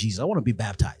life to Jesus. I want to be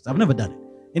baptized. I've never done it.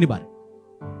 Anybody?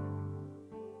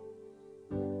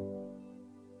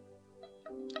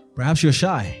 Perhaps you're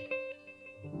shy.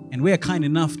 And we are kind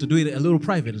enough to do it a little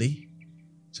privately.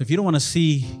 So if you don't want to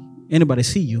see anybody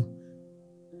see you,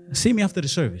 see me after the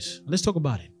service. Let's talk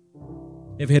about it.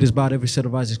 Every head is bowed, every set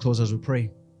of eyes is closed as we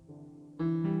pray.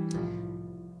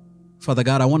 Father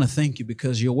God, I want to thank you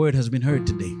because your word has been heard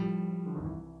today.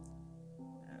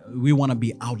 We want to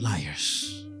be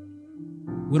outliers.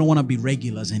 We don't want to be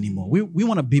regulars anymore. We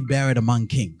want to be buried among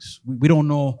kings. We don't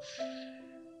know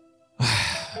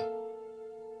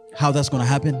how that's going to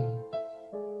happen.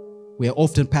 We are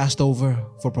often passed over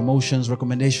for promotions,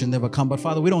 recommendations never come. But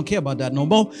Father, we don't care about that no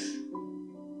more.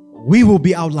 We will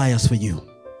be outliers for you.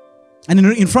 And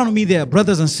in front of me, there are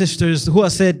brothers and sisters who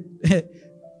have said, hey,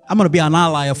 I'm going to be an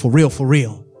outlier for real, for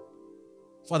real.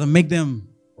 Father, make them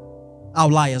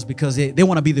outliers because they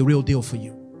want to be the real deal for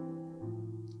you.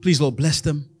 Please, Lord, bless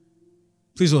them.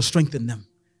 Please, Lord, strengthen them.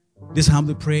 This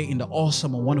humbly pray in the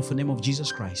awesome and wonderful name of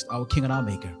Jesus Christ, our King and our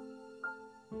Maker.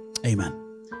 Amen.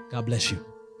 God bless you.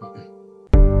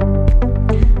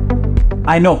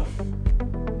 I know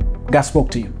God spoke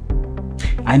to you.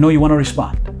 I know you want to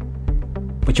respond,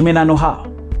 but you may not know how.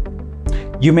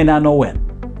 You may not know when.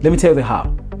 Let me tell you the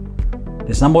how.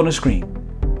 There's a number on the screen.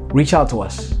 Reach out to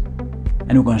us,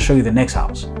 and we're going to show you the next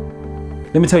house.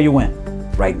 Let me tell you when.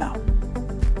 Right now.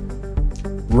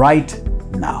 Right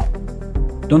now.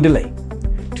 Don't delay.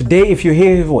 Today, if you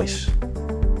hear His voice,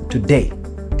 today,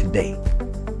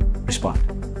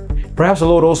 Perhaps the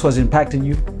Lord also has impacted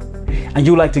you and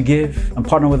you like to give and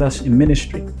partner with us in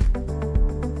ministry.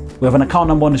 We have an account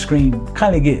number on the screen.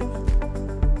 Kindly give.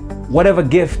 Whatever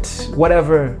gift,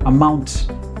 whatever amount,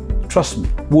 trust me,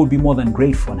 we'll be more than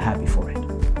grateful and happy for it.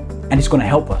 And it's going to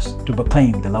help us to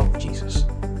proclaim the love of Jesus.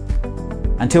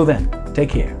 Until then, take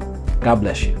care. God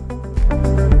bless you.